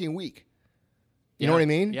next fucking week. You know what I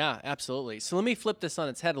mean? Yeah, absolutely. So let me flip this on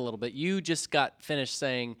its head a little bit. You just got finished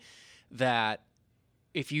saying that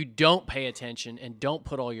if you don't pay attention and don't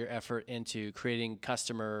put all your effort into creating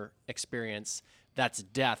customer experience, that's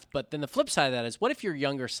death. But then the flip side of that is, what if your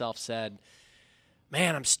younger self said,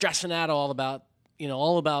 man, I'm stressing out all about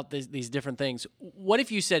these different things. What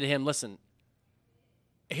if you said to him, listen,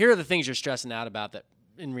 here are the things you're stressing out about that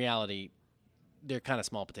in reality they're kind of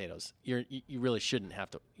small potatoes. You really shouldn't have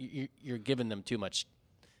to. You're giving them too much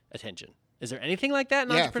attention. Is there anything like that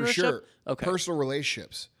in entrepreneurship? For sure. Okay. Personal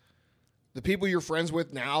relationships. The people you're friends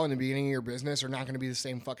with now in the beginning of your business are not going to be the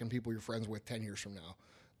same fucking people you're friends with 10 years from now.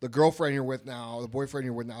 The girlfriend you're with now, the boyfriend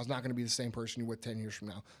you're with now is not going to be the same person you're with 10 years from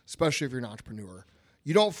now, especially if you're an entrepreneur.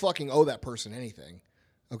 You don't fucking owe that person anything,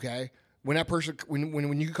 okay? When that person,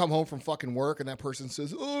 when you come home from fucking work and that person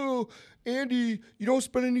says, "Oh, Andy, you don't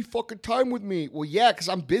spend any fucking time with me." Well, yeah, because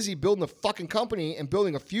I'm busy building a fucking company and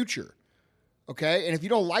building a future, okay? And if you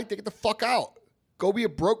don't like that, get the fuck out. Go be a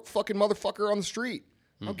broke fucking motherfucker on the street.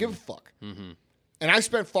 I don't give a fuck. And I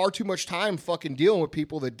spent far too much time fucking dealing with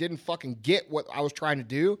people that didn't fucking get what I was trying to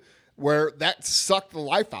do, where that sucked the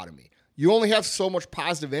life out of me. You only have so much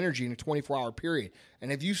positive energy in a 24-hour period.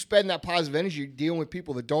 And if you spend that positive energy dealing with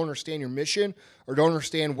people that don't understand your mission or don't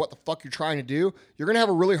understand what the fuck you're trying to do, you're going to have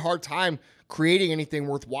a really hard time creating anything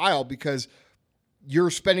worthwhile because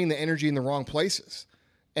you're spending the energy in the wrong places.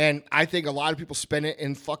 And I think a lot of people spend it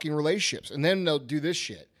in fucking relationships. And then they'll do this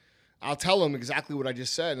shit. I'll tell them exactly what I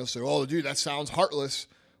just said. And they'll say, "Oh, dude, that sounds heartless."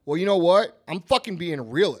 Well, you know what? I'm fucking being a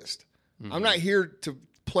realist. I'm not here to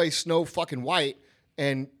play Snow fucking White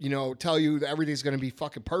and, tell you that everything's going to be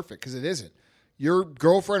fucking perfect, because it isn't. Your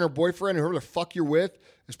girlfriend or boyfriend or whoever the fuck you're with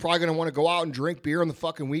is probably going to want to go out and drink beer on the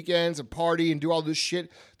fucking weekends and party and do all this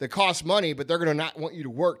shit that costs money, but they're going to not want you to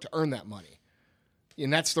work to earn that money.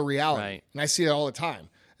 And that's the reality. Right. And I see that all the time.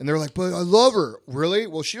 And they're like, "But I love her." Really?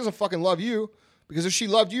 Well, she doesn't fucking love you, because if she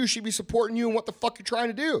loved you, she'd be supporting you in what the fuck you're trying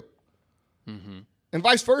to do. And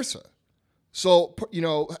vice versa. So,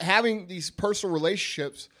 having these personal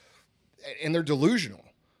relationships, and they're delusional.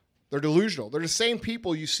 They're delusional. They're the same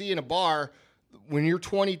people you see in a bar when you're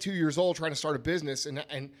 22 years old trying to start a business,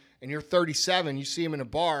 and you're 37. You see them in a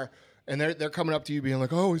bar, and they're coming up to you being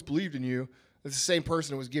like, "I always believed in you." It's the same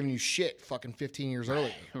person that was giving you shit fucking 15 years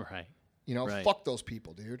earlier. Right. Right. Fuck those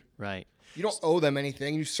people, dude. Right. You don't owe them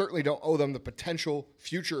anything. You certainly don't owe them the potential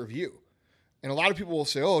future of you. And a lot of people will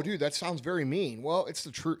say, "Oh, dude, that sounds very mean." Well, it's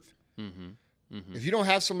the truth. If you don't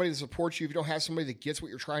have somebody that supports you, if you don't have somebody that gets what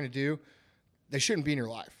you're trying to do, they shouldn't be in your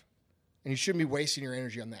life. And you shouldn't be wasting your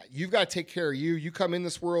energy on that. You've got to take care of you. You come in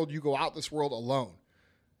this world, you go out this world alone.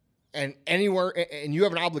 And you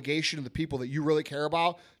have an obligation to the people that you really care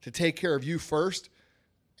about to take care of you first.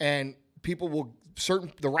 And the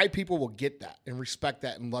right people will get that and respect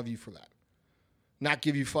that and love you for that. Not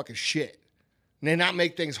give you fucking shit. And then not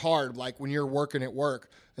make things hard, like when you're working at work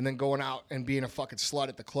and then going out and being a fucking slut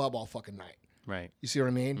at the club all fucking night. Right. You see what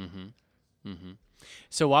I mean?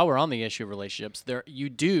 So while we're on the issue of relationships, you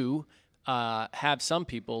do have some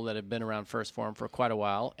people that have been around First Form for quite a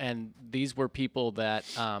while, and these were people that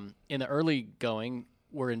in the early going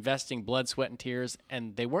were investing blood, sweat, and tears,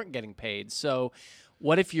 and they weren't getting paid. So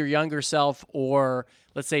what if your younger self, or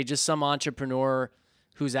let's say just some entrepreneur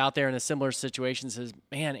who's out there in a similar situation, says,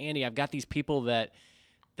 man, Andy, I've got these people that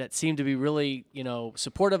seem to be really,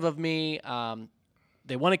 supportive of me.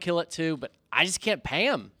 They want to kill it too, but I just can't pay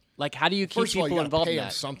them. Like, how do you keep First of all, people you involved gotta in pay them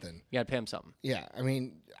that? something. You got to pay them something. Yeah, I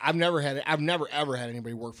mean, I've never ever had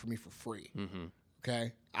anybody work for me for free.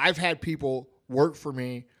 Okay, I've had people work for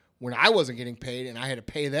me when I wasn't getting paid, and I had to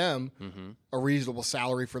pay them a reasonable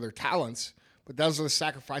salary for their talents. But those are the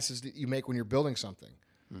sacrifices that you make when you're building something.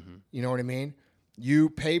 You know what I mean? You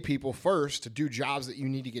pay people first to do jobs that you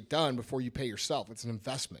need to get done before you pay yourself. It's an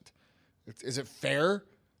investment. Is it fair?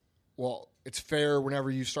 Well, it's fair whenever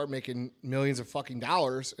you start making millions of fucking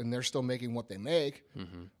dollars and they're still making what they make,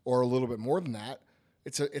 or a little bit more than that.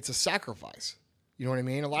 It's a sacrifice. You know what I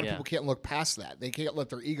mean? A lot of people can't look past that. They can't let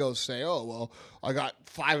their egos say, oh, well, I got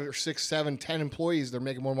 5 or 6, 7, 10 employees. They're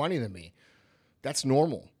making more money than me. That's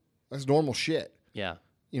normal. That's normal shit. Yeah.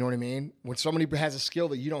 You know what I mean? When somebody has a skill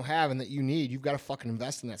that you don't have and that you need, you've got to fucking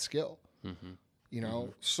invest in that skill. You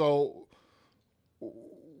know? So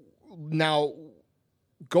now,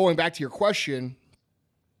 going back to your question,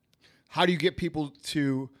 how do you get people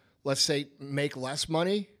to, let's say, make less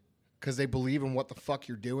money because they believe in what the fuck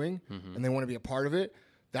you're doing and they want to be a part of it?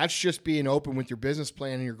 That's just being open with your business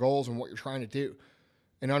plan and your goals and what you're trying to do,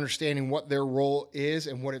 and understanding what their role is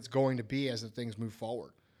and what it's going to be as the things move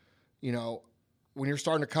forward. You know, when you're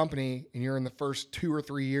starting a company and you're in the first 2 or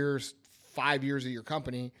 3 years, 5 years of your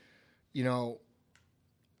company, you know,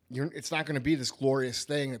 it's not going to be this glorious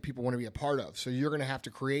thing that people want to be a part of. So you're going to have to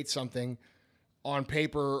create something on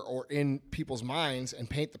paper or in people's minds and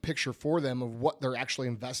paint the picture for them of what they're actually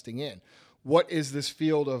investing in. What is this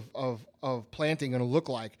field of planting going to look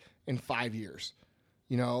like in 5 years?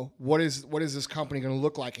 You know, what is this company going to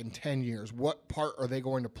look like in 10 years? What part are they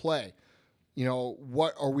going to play? You know,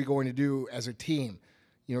 what are we going to do as a team?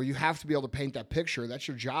 You know, you have to be able to paint that picture. That's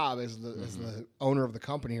your job as the owner of the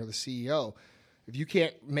company or the CEO. If you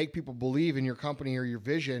can't make people believe in your company or your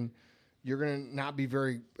vision, you're going to not be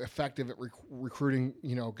very effective at recruiting,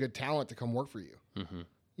 good talent to come work for you.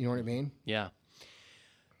 You know what I mean? Yeah.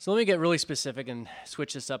 So let me get really specific and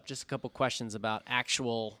switch this up. Just a couple questions about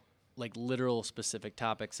actual, like literal specific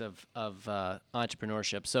topics of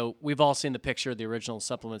entrepreneurship. So we've all seen the picture of the original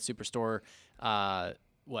Supplement Superstore,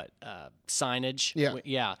 signage. Yeah.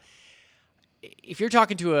 Yeah. If you're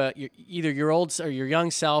talking to either your old or your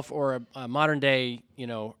young self or a modern day,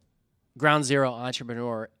 ground zero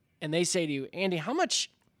entrepreneur, and they say to you, Andy, how much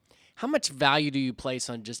value do you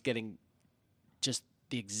place on just getting just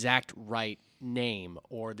the exact right name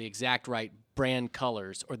or the exact right brand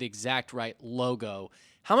colors or the exact right logo?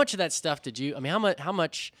 How much of that stuff did you? I mean, how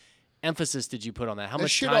much emphasis did you put on that? How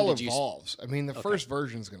much shit time all did you? evolves. I mean, the first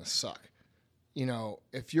version's going to suck.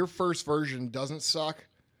 If your first version doesn't suck,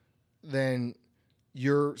 then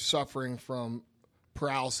you're suffering from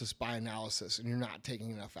paralysis by analysis and you're not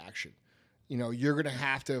taking enough action. You're going to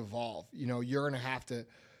have to evolve. You're going to have to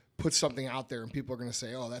put something out there and people are going to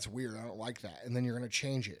say, oh, that's weird. I don't like that. And then you're going to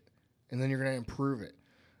change it. And then you're going to improve it.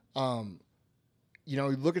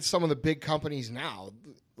 Look at some of the big companies now,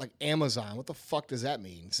 like Amazon. What the fuck does that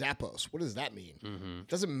mean? Zappos. What does that mean? It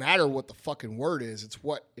doesn't matter what the fucking word is. It's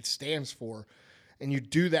what it stands for. And you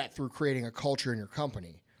do that through creating a culture in your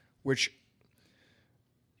company, which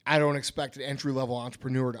I don't expect an entry-level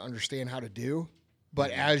entrepreneur to understand how to do.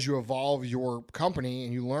 But as you evolve your company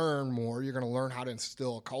and you learn more, you're going to learn how to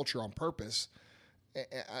instill a culture on purpose.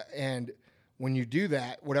 And when you do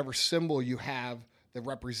that, whatever symbol you have that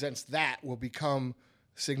represents that will become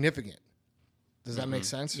significant. Does that make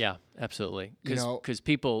sense? Yeah, absolutely. Because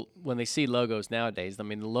people, when they see logos nowadays, I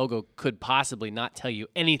mean, the logo could possibly not tell you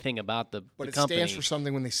anything about the But it company. stands for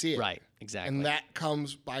something when they see it. Right, exactly. And that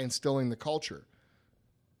comes by instilling the culture.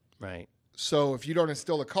 Right. So if you don't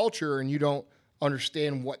instill the culture and you don't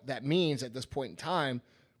understand what that means at this point in time,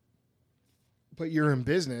 but you're in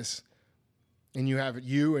business and you have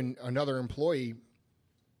you and another employee,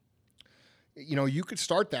 you could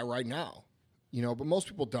start that right now, but most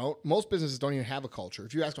people don't. Most businesses don't even have a culture.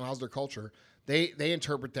 If you ask them how's their culture, they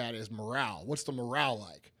interpret that as morale. What's the morale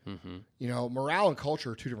like? Morale and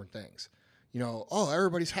culture are two different things.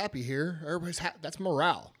 Everybody's happy here. That's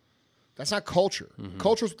morale. That's not culture.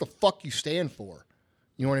 Culture is what the fuck you stand for.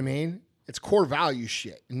 You know what I mean? It's core value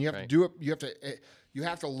shit, and you have to do it. You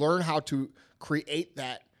have to learn how to create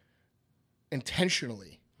that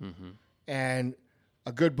intentionally. And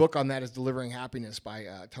a good book on that is Delivering Happiness by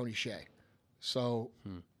Tony Hsieh. So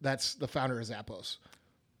that's the founder of Zappos.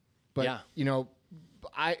 But Yeah. you know,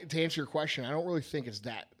 to answer your question, I don't really think it's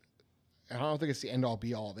that. I don't think it's the end all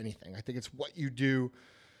be all of anything. I think it's what you do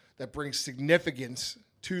that brings significance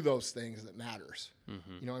to those things that matters.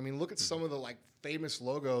 You know, I mean, look at some of the like famous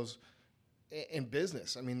logos in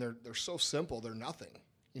business. I mean, they're so simple, they're nothing.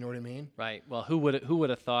 You know what I mean? Right. Well, who would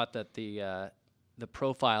have thought that the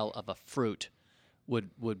profile of a fruit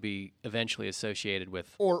would be eventually associated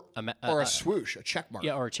with Or a swoosh, a check mark.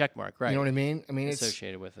 yeah, or a check mark, right? You know what I mean? I mean,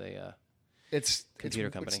 associated with a it's computer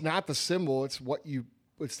company. It's not the symbol. It's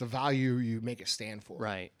it's the value you make it stand for.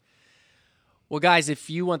 right. Well, guys, if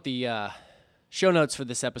you want the show notes for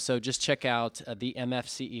this episode, just check out the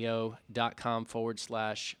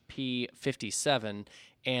mfceo.com/P57.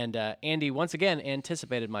 And Andy, once again,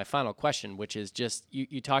 anticipated my final question, which is just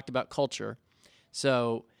you talked about culture.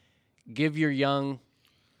 So give your young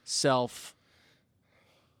self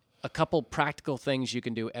a couple practical things you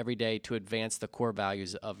can do every day to advance the core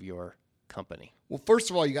values of your company. Well, first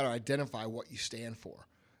of all, you got to identify what you stand for.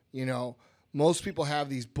 You know, most people have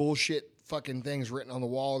these bullshit fucking things written on the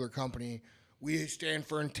wall of their company. We stand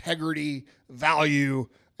for integrity, value,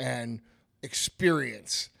 and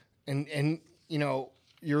experience. And you know,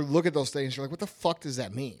 you look at those things, you're like, what the fuck does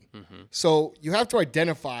that mean? So you have to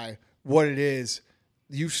identify what it is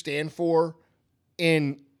you stand for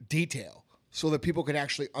in detail so that people can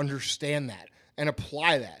actually understand that and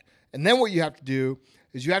apply that. And then what you have to do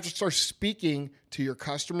is you have to start speaking to your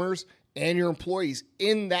customers and your employees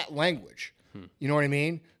in that language. You know what I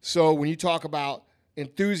mean? So when you talk about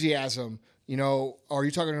enthusiasm, you know, are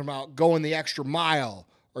you talking about going the extra mile?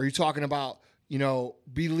 Are you talking about, you know,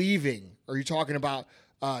 believing? Are you talking about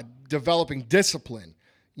developing discipline?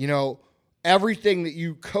 You know, everything that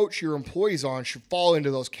you coach your employees on should fall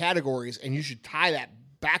into those categories, and you should tie that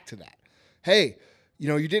back to that. Hey, you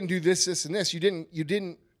know, you didn't do this, this, and this. You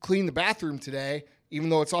didn't clean the bathroom today, even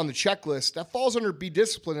though it's on the checklist. That falls under be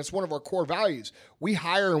disciplined. It's one of our core values. We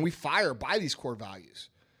hire and we fire by these core values.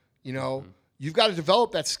 You know, you've got to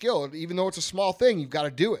develop that skill. Even though it's a small thing, you've got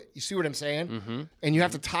to do it. You see what I'm saying? And you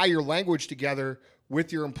have to tie your language together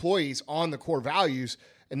with your employees on the core values.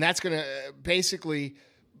 And that's going to basically,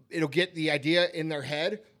 it'll get the idea in their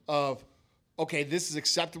head of, okay, this is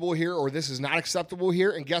acceptable here or this is not acceptable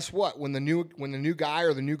here. And guess what? When the new guy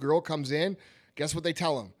or the new girl comes in, guess what they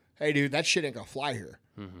tell them? Hey, dude, that shit ain't gonna fly here.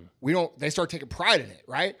 They start taking pride in it,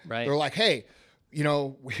 right? Right. They're like, hey, you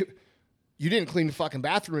know, you didn't clean the fucking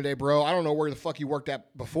bathroom today, bro. I don't know where the fuck you worked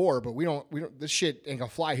at before, but we don't, this shit ain't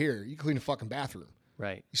gonna fly here. You clean the fucking bathroom.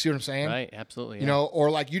 Right. You see what I'm saying? Right. Absolutely. You know,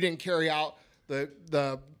 or like you didn't carry out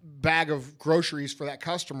the bag of groceries for that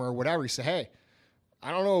customer or whatever. You say, hey,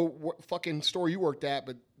 I don't know what fucking store you worked at,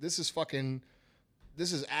 but this is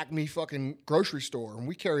Acme fucking grocery store, and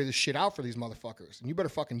we carry this shit out for these motherfuckers, and you better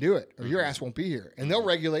fucking do it, or your ass won't be here. And they'll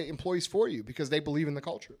regulate employees for you because they believe in the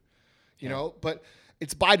culture, you know. But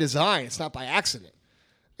it's by design; it's not by accident.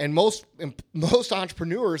 And most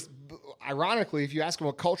entrepreneurs, ironically, if you ask them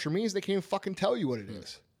what culture means, they can't even fucking tell you what it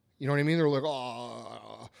is. You know what I mean? They're like,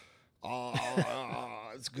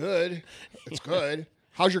 it's good, it's good.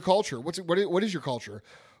 How's your culture? What is your culture?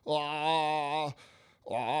 That's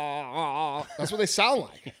what they sound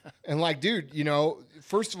like. And like, dude, you know,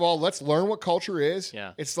 first of all, let's learn what culture is.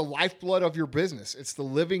 Yeah. It's the lifeblood of your business. It's the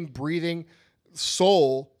living, breathing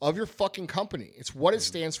soul of your fucking company. It's what it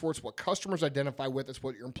stands for. It's what customers identify with. It's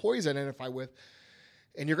what your employees identify with.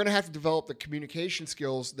 And you're going to have to develop the communication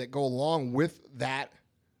skills that go along with that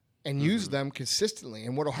and use them consistently.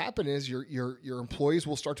 And what will happen is your employees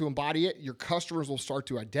will start to embody it. Your customers will start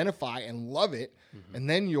to identify and love it. And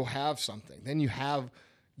then you'll have something. Then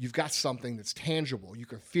you've got something that's tangible. You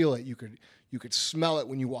can feel it. You could smell it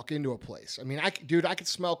when you walk into a place. I mean, I could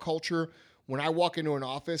smell culture when I walk into an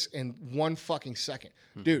office in 1 fucking second.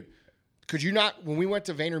 Dude, could you not, when we went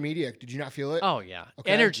to VaynerMedia, did you not feel it? Oh yeah.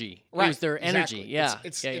 Okay. Energy. Right. It was their energy.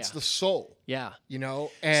 Exactly. Yeah. It's the soul. Yeah. You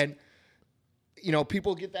know, and you know,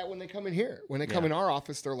 people get that when they come in here. When they come in our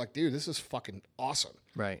office, they're like, dude, this is fucking awesome.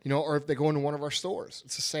 Right. You know, or if they go into one of our stores,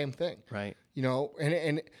 it's the same thing. Right. You know,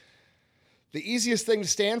 and the easiest thing to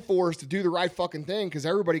stand for is to do the right fucking thing because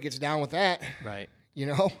everybody gets down with that. Right. You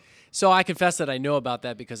know? So I confess that I know about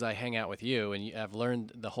that because I hang out with you and I've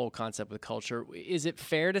learned the whole concept with culture. Is it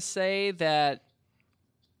fair to say that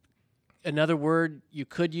another word you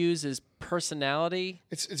could use is personality?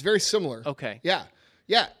 It's very similar. Okay. Yeah.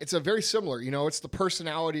 Yeah, it's a very similar, you know, it's the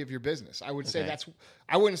personality of your business. I would say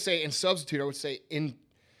I wouldn't say in substitute, I would say in,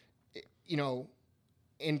 you know,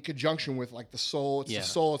 in conjunction with like the soul. It's the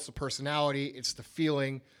soul, it's the personality, it's the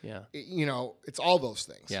feeling. Yeah. You know, it's all those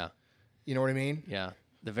things. Yeah. You know what I mean? Yeah.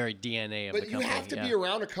 The very DNA of But the you company. have to yeah. be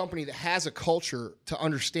around a company that has a culture to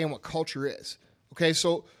understand what culture is. Okay,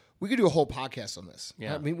 so we could do a whole podcast on this.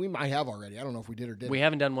 Yeah. I mean, we might have already. I don't know if we did or didn't. We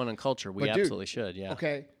haven't done one on culture. We But, dude, absolutely should, yeah.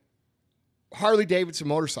 Okay. Harley Davidson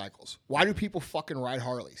motorcycles. Why do people fucking ride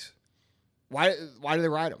Harleys? Why do they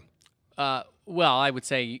ride them? Well, I would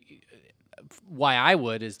say why I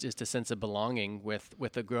would is just a sense of belonging with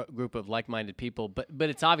a group of like-minded people. But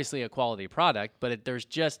it's obviously a quality product. But there's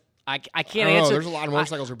just I can't I don't know. answer. There's a lot of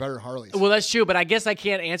motorcycles that are better than Harleys. Well, that's true, but I guess I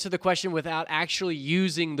can't answer the question without actually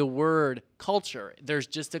using the word culture. There's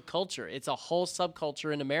just a culture. It's a whole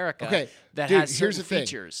subculture in America Okay, that dude, has here's certain the thing.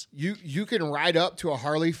 features. You can ride up to a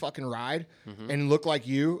Harley fucking ride and look like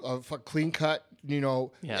you, a clean cut, Yeah.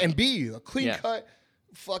 and be you, a clean Yeah. cut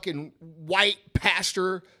fucking white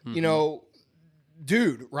pastor,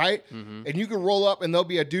 dude, right? And you can roll up and there'll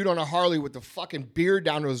be a dude on a Harley with the fucking beard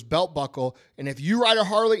down to his belt buckle. And if you ride a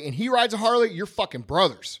Harley and he rides a Harley, you're fucking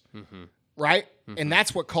brothers, right? And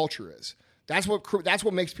that's what culture is. That's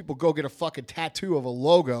what makes people go get a fucking tattoo of a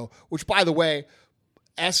logo, which, by the way,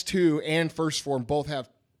 S2 and First Form both have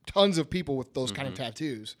tons of people with those kind of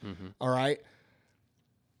tattoos. All right.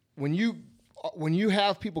 When you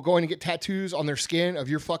have people going to get tattoos on their skin of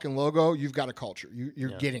your fucking logo, you've got a culture.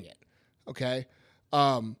 You're getting it. Okay.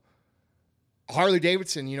 Harley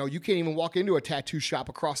Davidson, you can't even walk into a tattoo shop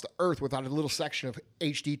across the earth without a little section of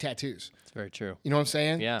HD tattoos. It's very true. You know what I'm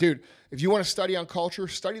saying? Yeah. Dude, if you want to study on culture,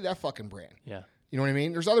 study that fucking brand. Yeah. You know what I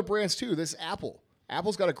mean? There's other brands too. This is Apple.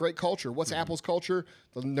 Apple's got a great culture. What's Apple's culture?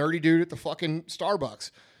 The nerdy dude at the fucking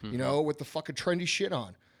Starbucks, with the fucking trendy shit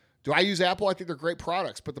on. Do I use Apple? I think they're great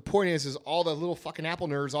products. But the point is all the little fucking Apple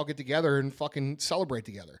nerds all get together and fucking celebrate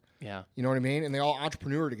together. Yeah. You know what I mean? And they all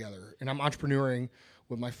entrepreneur together. And I'm entrepreneuring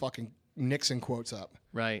with my fucking Nixon quotes up.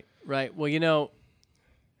 Right. Well,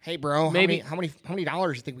 Hey, bro, Maybe- how many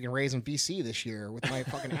dollars do you think we can raise in VC this year with my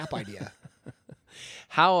fucking app idea?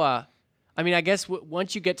 how I guess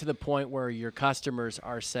once you get to the point where your customers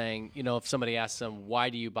are saying, if somebody asks them, why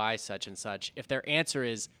do you buy such and such? If their answer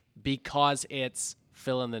is because it's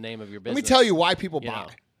fill in the name of your business. Let me tell you why people You buy.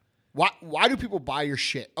 know. Why do people buy your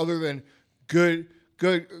shit other than good?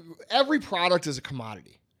 Every product is a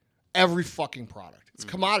commodity. Every fucking product. It's a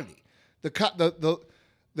commodity.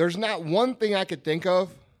 There's not one thing I could think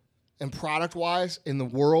of and product-wise in the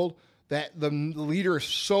world that the leader is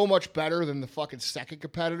so much better than the fucking second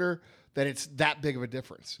competitor that it's that big of a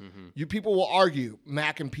difference. You people will argue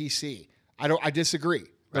Mac and PC. I disagree.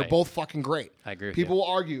 They're Right. both fucking great. I agree with People you. will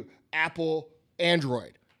argue Apple,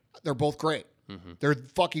 Android. They're both great. They're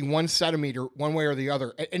fucking 1 centimeter one way or the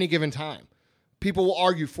other at any given time. People will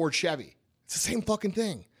argue Ford, Chevy. It's the same fucking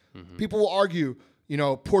thing. People will argue,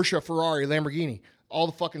 Porsche, Ferrari, Lamborghini, all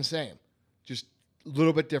the fucking same. Just a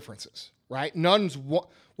little bit differences, right?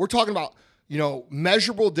 We're talking about,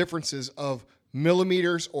 measurable differences of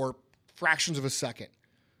millimeters or fractions of a second,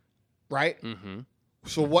 right?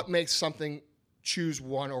 So what makes something choose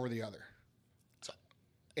one over the other?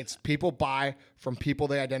 It's people buy from people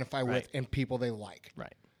they identify with Right. and people they like.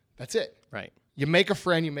 Right. That's it. Right. You make a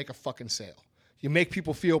friend, you make a fucking sale. You make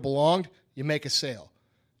people feel belonged, you make a sale.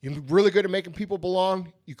 You're really good at making people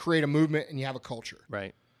belong, you create a movement and you have a culture.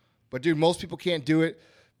 Right. But dude, most people can't do it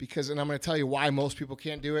and I'm going to tell you why most people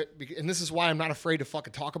can't do it. And this is why I'm not afraid to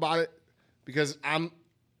fucking talk about it, because I'm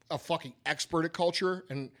a fucking expert at culture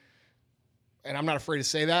and I'm not afraid to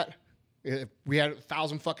say that. If we had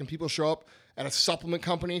 1,000 fucking people show up at a supplement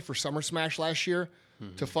company for Summer Smash last year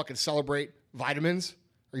to fucking celebrate vitamins.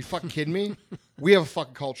 Are you fucking kidding me? We have a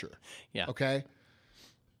fucking culture. Yeah. Okay?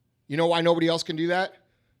 You know why nobody else can do that?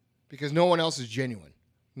 Because no one else is genuine.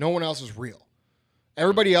 No one else is real.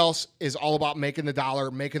 Everybody else is all about making the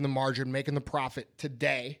dollar, making the margin, making the profit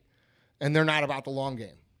today, and they're not about the long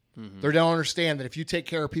game. They don't understand that if you take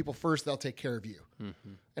care of people first, they'll take care of you.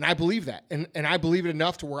 And I believe that. And I believe it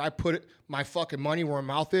enough to where I put my fucking money where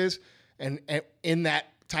my mouth is and in that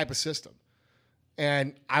type of system.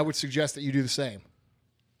 And I would suggest that you do the same.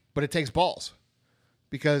 But it takes balls.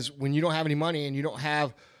 Because when you don't have any money and you don't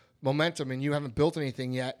have momentum and you haven't built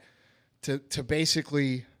anything yet, to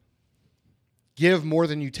basically give more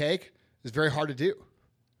than you take is very hard to do.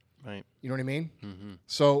 Right. You know what I mean?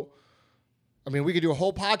 So, we could do a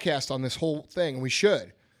whole podcast on this whole thing, and we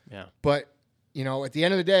should. Yeah. But, at the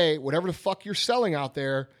end of the day, whatever the fuck you're selling out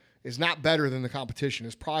there is not better than the competition.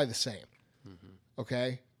 It's probably the same.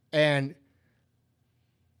 Okay? And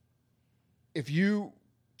if you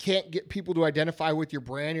can't get people to identify with your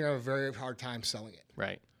brand, you're going to have a very hard time selling it.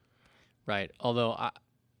 Right. Although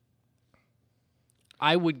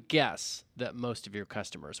I would guess that most of your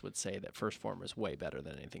customers would say that First Form is way better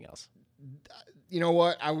than anything else. You know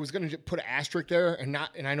what? I was going to put an asterisk there, and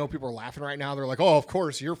I know people are laughing right now. They're like, "Oh, of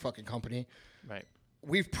course, your fucking company." Right.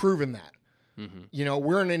 We've proven that. You know,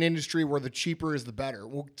 we're in an industry where the cheaper is the better.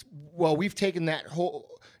 Well, we've taken that whole.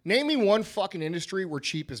 Name me one fucking industry where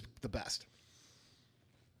cheap is the best.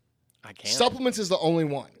 I can't. Supplements is the only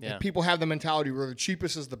one. Yeah. People have the mentality where the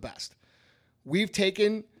cheapest is the best. We've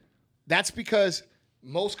taken. That's because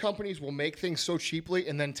most companies will make things so cheaply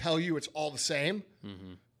and then tell you it's all the same,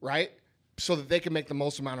 right? So that they can make the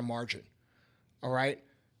most amount of margin. All right.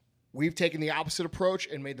 We've taken the opposite approach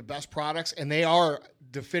and made the best products, and they are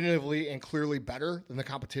definitively and clearly better than the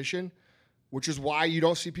competition, which is why you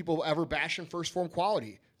don't see people ever bashing First Form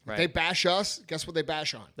quality. Right. If they bash us, guess what they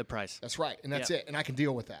bash on? The price. That's right, and that's Yep. it, and I can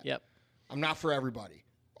deal with that. Yep. I'm not for everybody.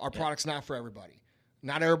 Our product's not for everybody.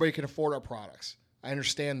 Not everybody can afford our products. I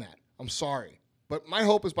understand that. I'm sorry. But my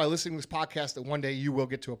hope is by listening to this podcast that one day you will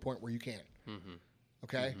get to a point where you can.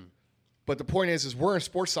 Okay? But the point is we're in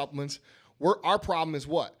sports supplements. Our problem is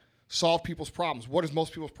what? Solve people's problems. What is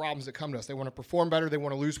most people's problems that come to us? They want to perform better, they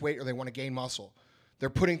want to lose weight, or they want to gain muscle. They're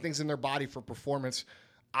putting things in their body for performance.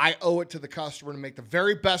 I owe it to the customer to make the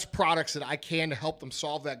very best products that I can to help them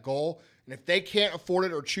solve that goal. And if they can't afford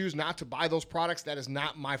it or choose not to buy those products, that is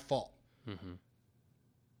not my fault.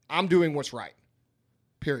 I'm doing what's right.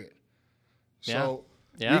 Period. So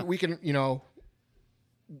Yeah. We can, you know,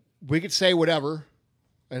 we could say whatever,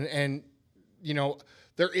 and you know,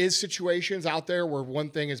 there is situations out there where one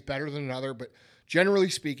thing is better than another, but generally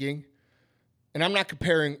speaking, and I'm not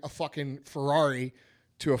comparing a fucking Ferrari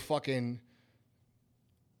to a fucking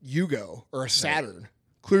Yugo or a Saturn.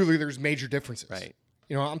 Clearly, there's major differences. Right.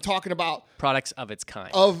 You know, I'm talking about Products of its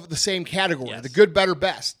kind. of the same category, Yes. the good, better,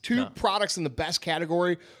 best. Two No. products in the best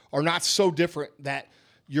category are not so different that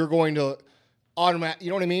you're going to automatic. You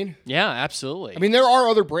know what I mean? Yeah, absolutely. I mean, there are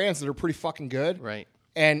other brands that are pretty fucking good, right.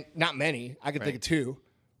 and not many. I can think of two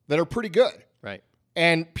that are pretty good. Right.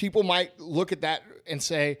 And people might look at that and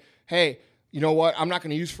say, "Hey, you know what? I'm not going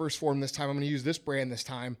to use First Form this time. I'm going to use this brand this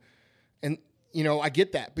time." And you know, I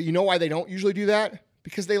get that, but you know why they don't usually do that?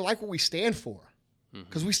 Because they like what we stand for.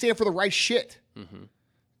 Because we stand for the right shit.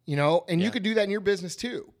 You know, and you could do that in your business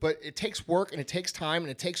too. But it takes work and it takes time and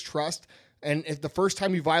it takes trust. And if the first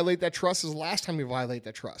time you violate that trust is the last time you violate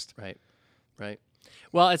that trust. Right. Right.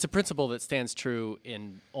 Well, it's a principle that stands true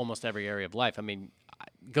in almost every area of life. I mean,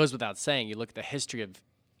 it goes without saying, you look at the history of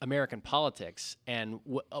American politics, and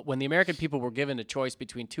when the American people were given a choice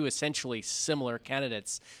between two essentially similar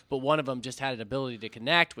candidates, but one of them just had an ability to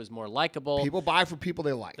connect, was more likable. People buy for people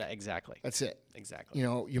they like. Exactly. That's it. Exactly. You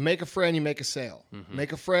know, you make a friend, you make a sale.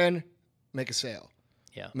 Make a friend, make a sale.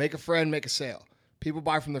 Yeah. Make a friend, make a sale. People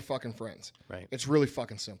buy from their fucking friends. Right. It's really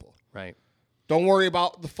fucking simple. Right. Don't worry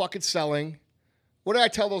about the fucking selling. What did I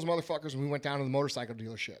tell those motherfuckers when we went down to the motorcycle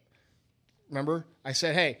dealership? Remember? I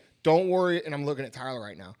said, hey, don't worry, and I'm looking at Tyler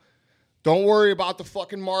right now. Don't worry about the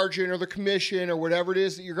fucking margin or the commission or whatever it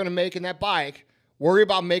is that you're going to make in that bike. Worry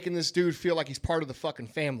about making this dude feel like he's part of the fucking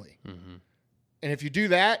family. And if you do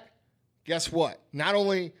that, guess what? Not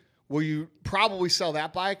only will you probably sell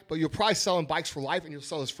that bike, but you'll probably sell him bikes for life, and you'll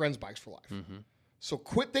sell his friends bikes for life. So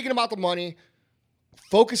quit thinking about the money.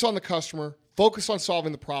 Focus on the customer. Focus on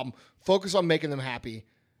solving the problem. Focus on making them happy.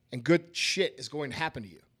 And good shit is going to happen to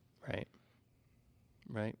you. Right.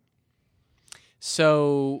 Right.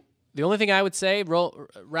 So the only thing I would say,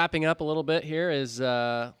 wrapping up a little bit here, is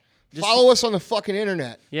just Follow us on the fucking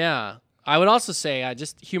internet. Yeah. I would also say,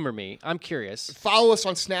 just humor me. I'm curious. Follow us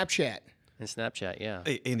on Snapchat. And Snapchat, yeah.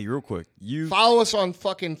 Hey, Andy, real quick. Follow us on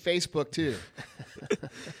fucking Facebook, too.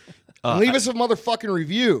 And leave us a motherfucking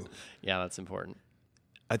review. Yeah, that's important.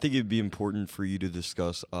 I think it'd be important for you to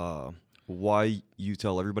discuss why you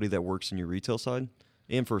tell everybody that works in your retail side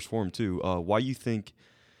and First Form too, why you think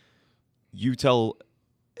you tell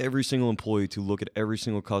every single employee to look at every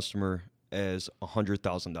single customer as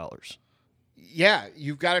 $100,000. Yeah,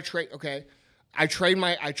 you've got to train. Okay, I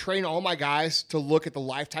train all my guys to look at the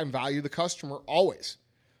lifetime value of the customer. Always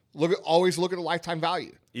look at the lifetime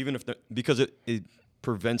value. Even if because it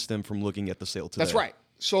prevents them from looking at the sale today. That's right.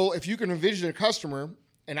 So if you can envision a customer,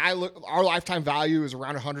 and our lifetime value is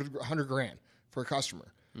around $100 grand for a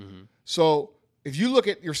customer. So if you look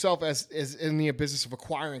at yourself as in the business of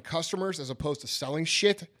acquiring customers as opposed to selling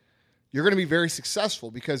shit, you're going to be very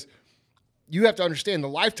successful, because you have to understand the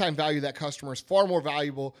lifetime value of that customer is far more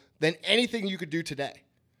valuable than anything you could do today.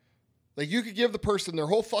 Like, you could give the person their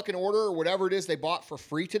whole fucking order or whatever it is they bought for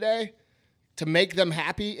free today to make them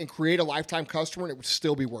happy and create a lifetime customer, and it would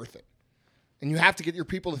still be worth it. And you have to get your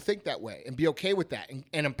people to think that way and be okay with that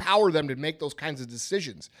and empower them to make those kinds of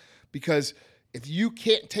decisions. Because if you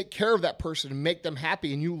can't take care of that person and make them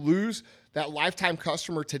happy and you lose that lifetime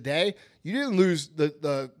customer today, you didn't lose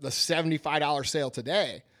the $75 sale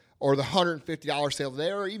today or the $150 sale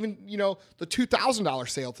today or even, the $2,000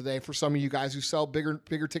 sale today for some of you guys who sell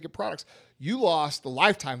bigger ticket products. You lost the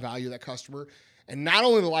lifetime value of that customer, and not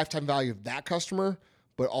only the lifetime value of that customer,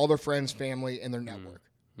 but all their friends, family, and their network.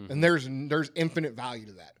 Mm-hmm. And there's infinite value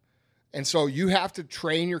to that. And so you have to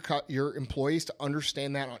train your employees to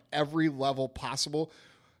understand that on every level possible.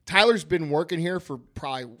 Tyler's been working here for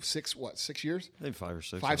probably 6 years? I think 5 or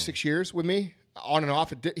 6. 6 years with me, on and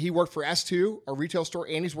off. He worked for S2, a retail store,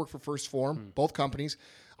 and he's worked for First Form, both companies.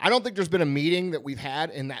 I don't think there's been a meeting that we've had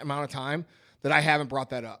in that amount of time that I haven't brought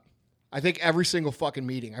that up. I think every single fucking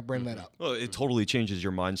meeting I bring that up. Well, it totally changes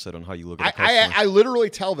your mindset on how you look at a customer. I literally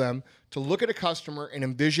tell them to look at a customer and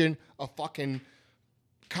envision a fucking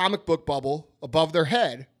comic book bubble above their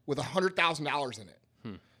head with $100,000 in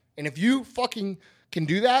it. And if you fucking can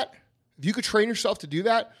do that, if you could train yourself to do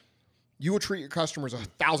that, you will treat your customers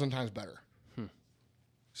 1,000 times better.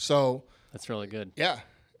 So that's really good. Yeah.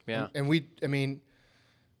 Yeah.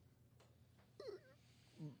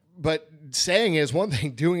 But saying is one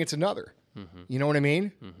thing, doing it's another. Mm-hmm. You know what I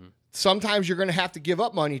mean? Mm-hmm. Sometimes you're going to have to give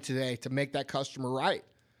up money today to make that customer right.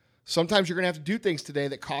 Sometimes you're going to have to do things today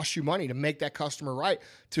that cost you money to make that customer right,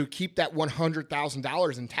 to keep that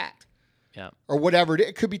 $100,000 intact. Yeah. Or whatever.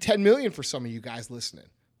 It could be $10 million for some of you guys listening.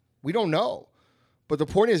 We don't know. But the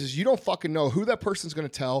point is you don't fucking know who that person's going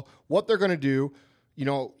to tell, what they're going to do.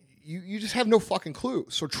 You just have no fucking clue.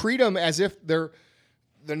 So treat them as if they're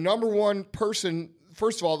the number one person.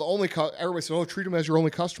 First of all, everybody says, treat them as your only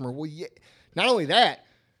customer. Well, yeah, not only that,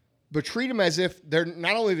 but treat them as if they're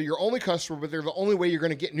not only your only customer, but they're the only way you're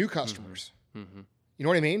going to get new customers. Mm-hmm. You know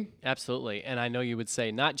what I mean? Absolutely. And I know you would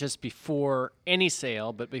say not just before any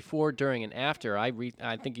sale, but before, during, and after. I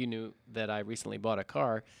think you knew that I recently bought a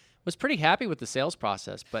car. Was pretty happy with the sales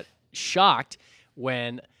process, but shocked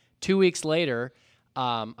when 2 weeks later,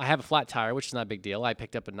 I have a flat tire, which is not a big deal. I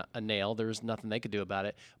picked up a nail. There was nothing they could do about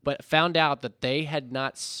it. But found out that they had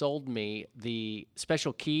not sold me the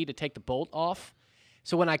special key to take the bolt off.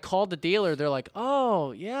 So when I called the dealer, they're like,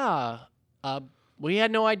 oh, yeah, we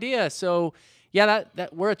had no idea. So, yeah,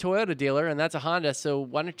 that we're a Toyota dealer, and that's a Honda. So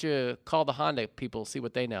why don't you call the Honda people, see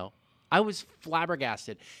what they know. I was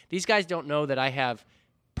flabbergasted. These guys don't know that I have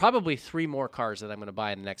probably 3 more cars that I'm going to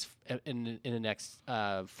buy in the next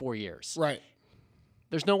 4 years. Right.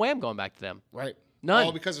 There's no way I'm going back to them. Right. None.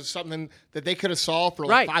 All because of something that they could have solved for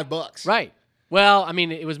like $5. Right. Well, I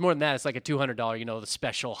mean, it was more than that. It's like a $200, the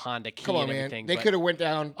special Honda key. Come on, and man. everything. They could have went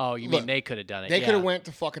down. Oh, you mean they could have done it? They could have went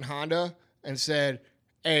to fucking Honda and said,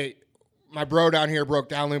 "Hey, my bro down here broke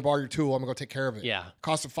down. Let me borrow your tool. I'm gonna go take care of it." Yeah.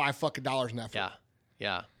 Cost of $5 an effort. Yeah.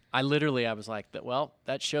 Yeah. I was like, well,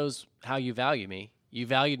 that shows how you value me. You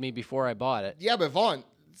valued me before I bought it. Yeah, but Vaughn,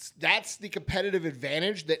 that's the competitive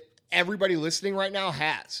advantage that everybody listening right now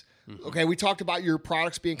has. Mm-hmm. Okay, we talked about your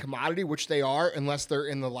products being commodity, which they are, unless they're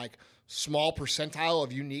in the like small percentile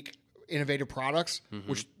of unique, innovative products,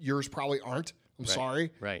 which yours probably aren't. I'm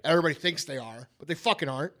sorry. Right. Everybody thinks they are, but they fucking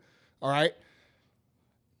aren't. All right.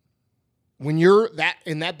 When you're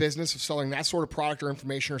in that business of selling that sort of product or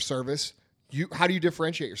information or service, how do you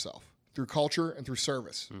differentiate yourself? Through culture and through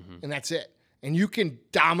service. Mm-hmm. And that's it. And you can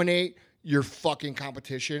dominate your fucking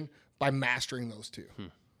competition by mastering those two.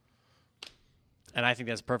 And I think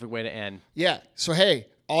that's a perfect way to end. Yeah. So, hey,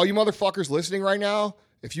 all you motherfuckers listening right now,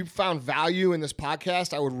 if you found value in this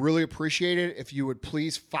podcast, I would really appreciate it if you would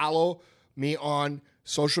please follow me on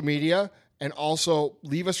social media and also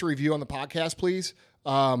leave us a review on the podcast, please.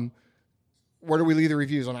 Where do we leave the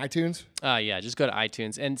reviews? On iTunes? Yeah, just go to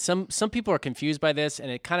iTunes. And some people are confused by this,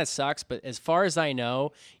 and it kind of sucks, but as far as I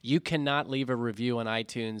know, you cannot leave a review on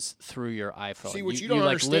iTunes through your iPhone. See, what you don't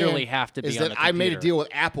understand literally have to be is on that the computer. I made a deal with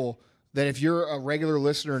Apple that if you're a regular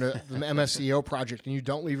listener to the MFCEO project and you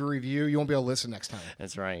don't leave a review, you won't be able to listen next time.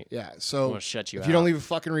 That's right. Yeah, so We'll shut you if out. you don't leave a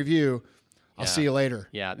fucking review, I'll see you later.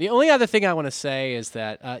 Yeah. The only other thing I want to say is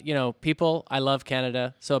that, people, I love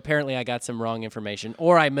Canada. So apparently I got some wrong information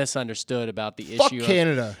or I misunderstood about the Fuck issue.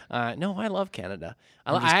 Canada. No, I love Canada.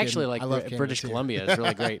 I just actually kidding. like I love Canada British too. Columbia. It's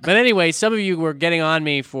really great. But anyway, some of you were getting on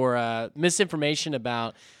me for misinformation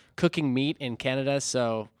about cooking meat in Canada.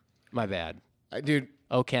 So my bad. Dude.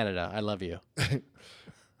 Oh, Canada. I love you.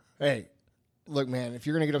 Hey, look, man, if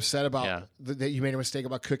you're going to get upset about that you made a mistake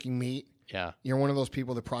about cooking meat, Yeah. You're one of those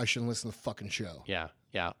people that probably shouldn't listen to the fucking show. Yeah.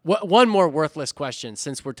 Yeah. One more worthless question,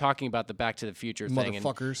 since we're talking about the Back to the Future thing.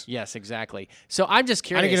 Motherfuckers. Yes, exactly. So I'm just I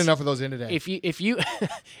curious. didn't get enough of those in today.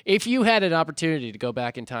 If you had an opportunity to go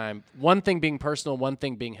back in time, one thing being personal, one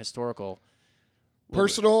thing being historical.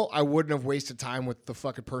 Personal, I wouldn't have wasted time with the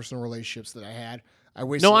fucking personal relationships that I had.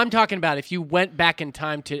 No, I'm talking about if you went back in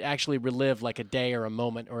time to actually relive like a day or a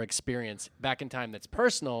moment or experience back in time that's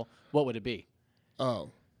personal, what would it be?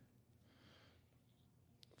 Oh.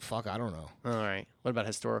 Fuck, I don't know. All right. What about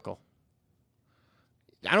historical?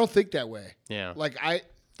 I don't think that way. Yeah. Like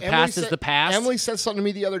The past is the past? Emily said something to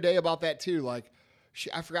me the other day about that too. Like,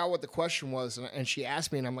 I forgot what the question was, and she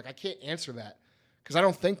asked me, and I'm like, I can't answer that because I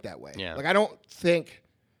don't think that way. Yeah. Like,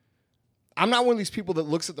 I'm not one of these people that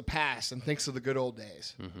looks at the past and thinks of the good old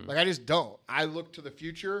days. Mm-hmm. Like, I just don't. I look to the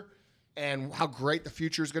future and how great the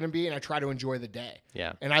future is going to be, and I try to enjoy the day.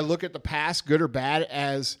 Yeah. And I look at the past, good or bad,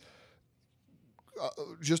 as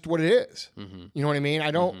just what it is. Mm-hmm. You know what I mean?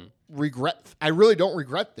 I don't regret. I really don't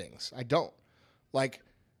regret things. I don't. Like,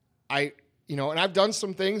 and I've done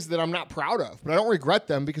some things that I'm not proud of, but I don't regret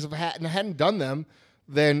them because if I hadn't done them,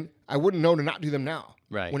 then I wouldn't know to not do them now.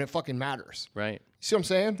 Right. When it fucking matters. Right. See what I'm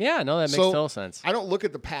saying? Yeah, no, that makes total sense. I don't look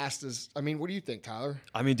at the past as, what do you think, Tyler?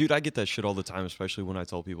 I mean, dude, I get that shit all the time, especially when I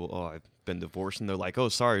tell people, oh, I've been divorced, and they're like, oh,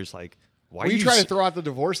 sorry. It's like, why Were are you trying s- to throw out the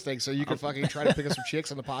divorce thing so you could fucking try to pick up some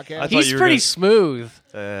chicks on the podcast? thought He's you were pretty gonna- smooth.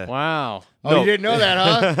 Wow. Oh, No. you didn't know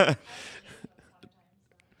that, huh?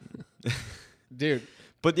 Dude.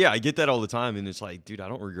 But yeah, I get that all the time, and it's like, dude, I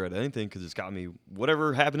don't regret anything because it's got me.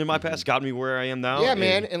 Whatever happened in my past got me where I am now. Yeah, and-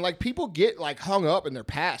 man. And like people get like hung up in their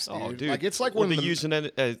past, dude. Oh, dude. Like it's like well, when they the using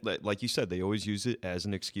it as, like you said, they always use it as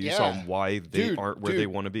an excuse Yeah. on why they Dude, aren't where dude, they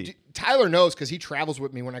want to be. Tyler knows because he travels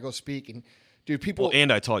with me when I go speak, and dude, people. Well,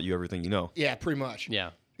 and I taught you everything you know. Yeah, pretty much.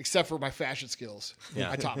 Yeah. Except for my fashion skills.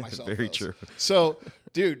 Yeah. I taught myself. Very those. true. So,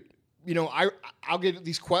 dude, I'll get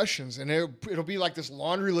these questions, and it'll be like this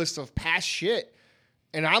laundry list of past shit,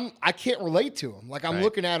 and I can't relate to them. Like I'm Right.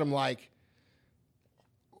 looking at them like,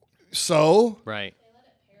 so Right.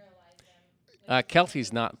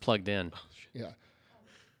 Kelsey's not plugged in. yeah.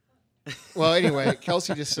 Well, anyway,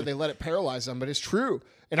 Kelsey just said they let it paralyze them, but it's true.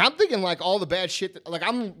 And I'm thinking like all the bad shit that, like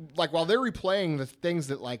I'm like while they're replaying the things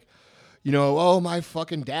that like, oh, my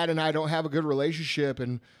fucking dad and I don't have a good relationship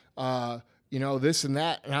and this and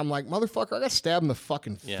that. And I'm like, motherfucker, I got stabbed in the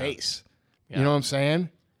fucking Yeah. face. Yeah. You know what I'm saying?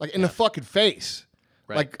 Like in the fucking face.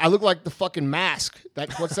 Right. Like I look like the fucking Mask.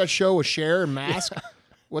 What's that show with Cher and Mask?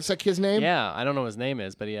 What's that kid's name? Yeah, I don't know what his name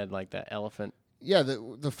is, but he had like that elephant Yeah,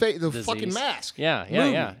 the fucking disease. Mask. Yeah,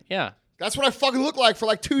 movie. yeah. That's what I fucking looked like for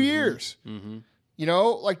like 2 years. Mm-hmm.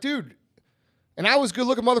 Like, dude. And I was a good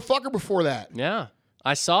looking motherfucker before that. Yeah.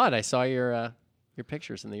 I saw it. I saw your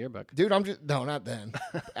pictures in the yearbook. Dude, no, not then.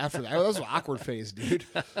 After that. That was an awkward phase, dude.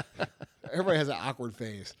 Everybody has an awkward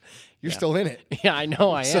phase. You're still in it. Yeah, I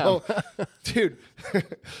know I am. So, dude.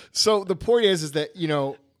 So the point is that,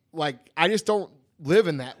 like, I just don't live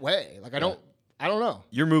in that way. Like, I don't know.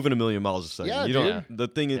 You're moving a million miles a second. Yeah, you dude. don't. The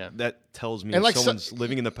thing Yeah. that tells me And if like someone's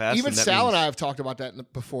living in the past. Even then that Sal and means- I have talked about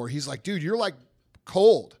that before. He's like, dude, you're like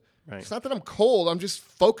cold. Right. It's not that I'm cold. I'm just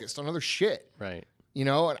focused on other shit. Right. And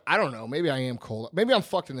I don't know. Maybe I am cold. Maybe I'm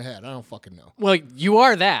fucked in the head. I don't fucking know. Well, you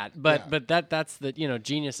are that, but Yeah. but that's the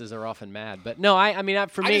geniuses are often mad. But no, I mean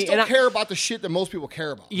for me, I just don't care about the shit that most people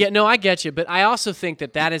care about. Yeah, no, I get you, but I also think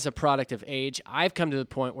that is a product of age. I've come to the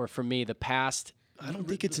point where for me the past. I don't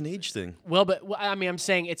think it's an age thing. Well, but I mean, I'm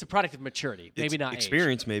saying it's a product of maturity, maybe It's not age.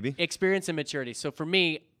 experience, maybe. Experience and maturity. So for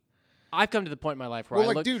me, I've come to the point in my life where Well, I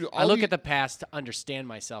like, look, dude, I all look the- at the past to understand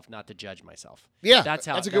myself, not to judge myself. Yeah, that's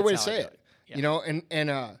how. That's a good way to how I say do it. Yeah.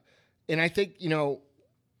 And I think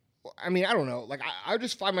I mean, I don't know. Like I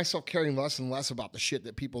just find myself caring less and less about the shit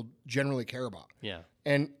that people generally care about. Yeah.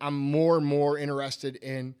 And I'm more and more interested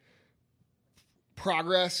in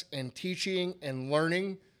progress and teaching and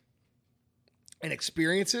learning and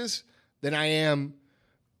experiences than I am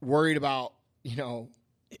worried about, You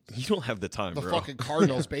don't have the time, the bro. fucking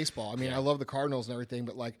Cardinals baseball. I mean, I love the Cardinals and everything,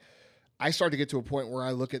 but like I start to get to a point where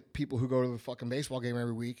I look at people who go to the fucking baseball game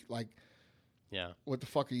every week, like, Yeah. what the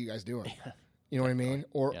fuck are you guys doing? You know what I mean?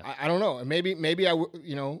 Or Yeah. I don't know. And maybe maybe I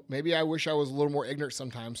wish I was a little more ignorant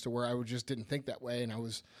sometimes to where I just didn't think that way and I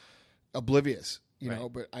was oblivious, Right.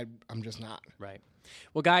 but I'm just not. Right.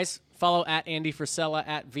 Well, guys, follow at Andy Frisella,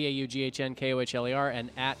 at VAUGHNKOHLER, and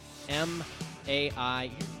at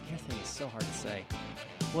MAI. Your thing is so hard to say.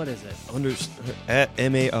 What is it? At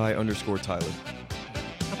MAI_Tyler.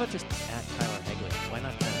 How about just at Tyler Hegley? Why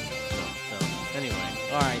not that? No. Anyway.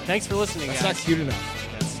 All right. Thanks for listening, That's guys. not cute enough.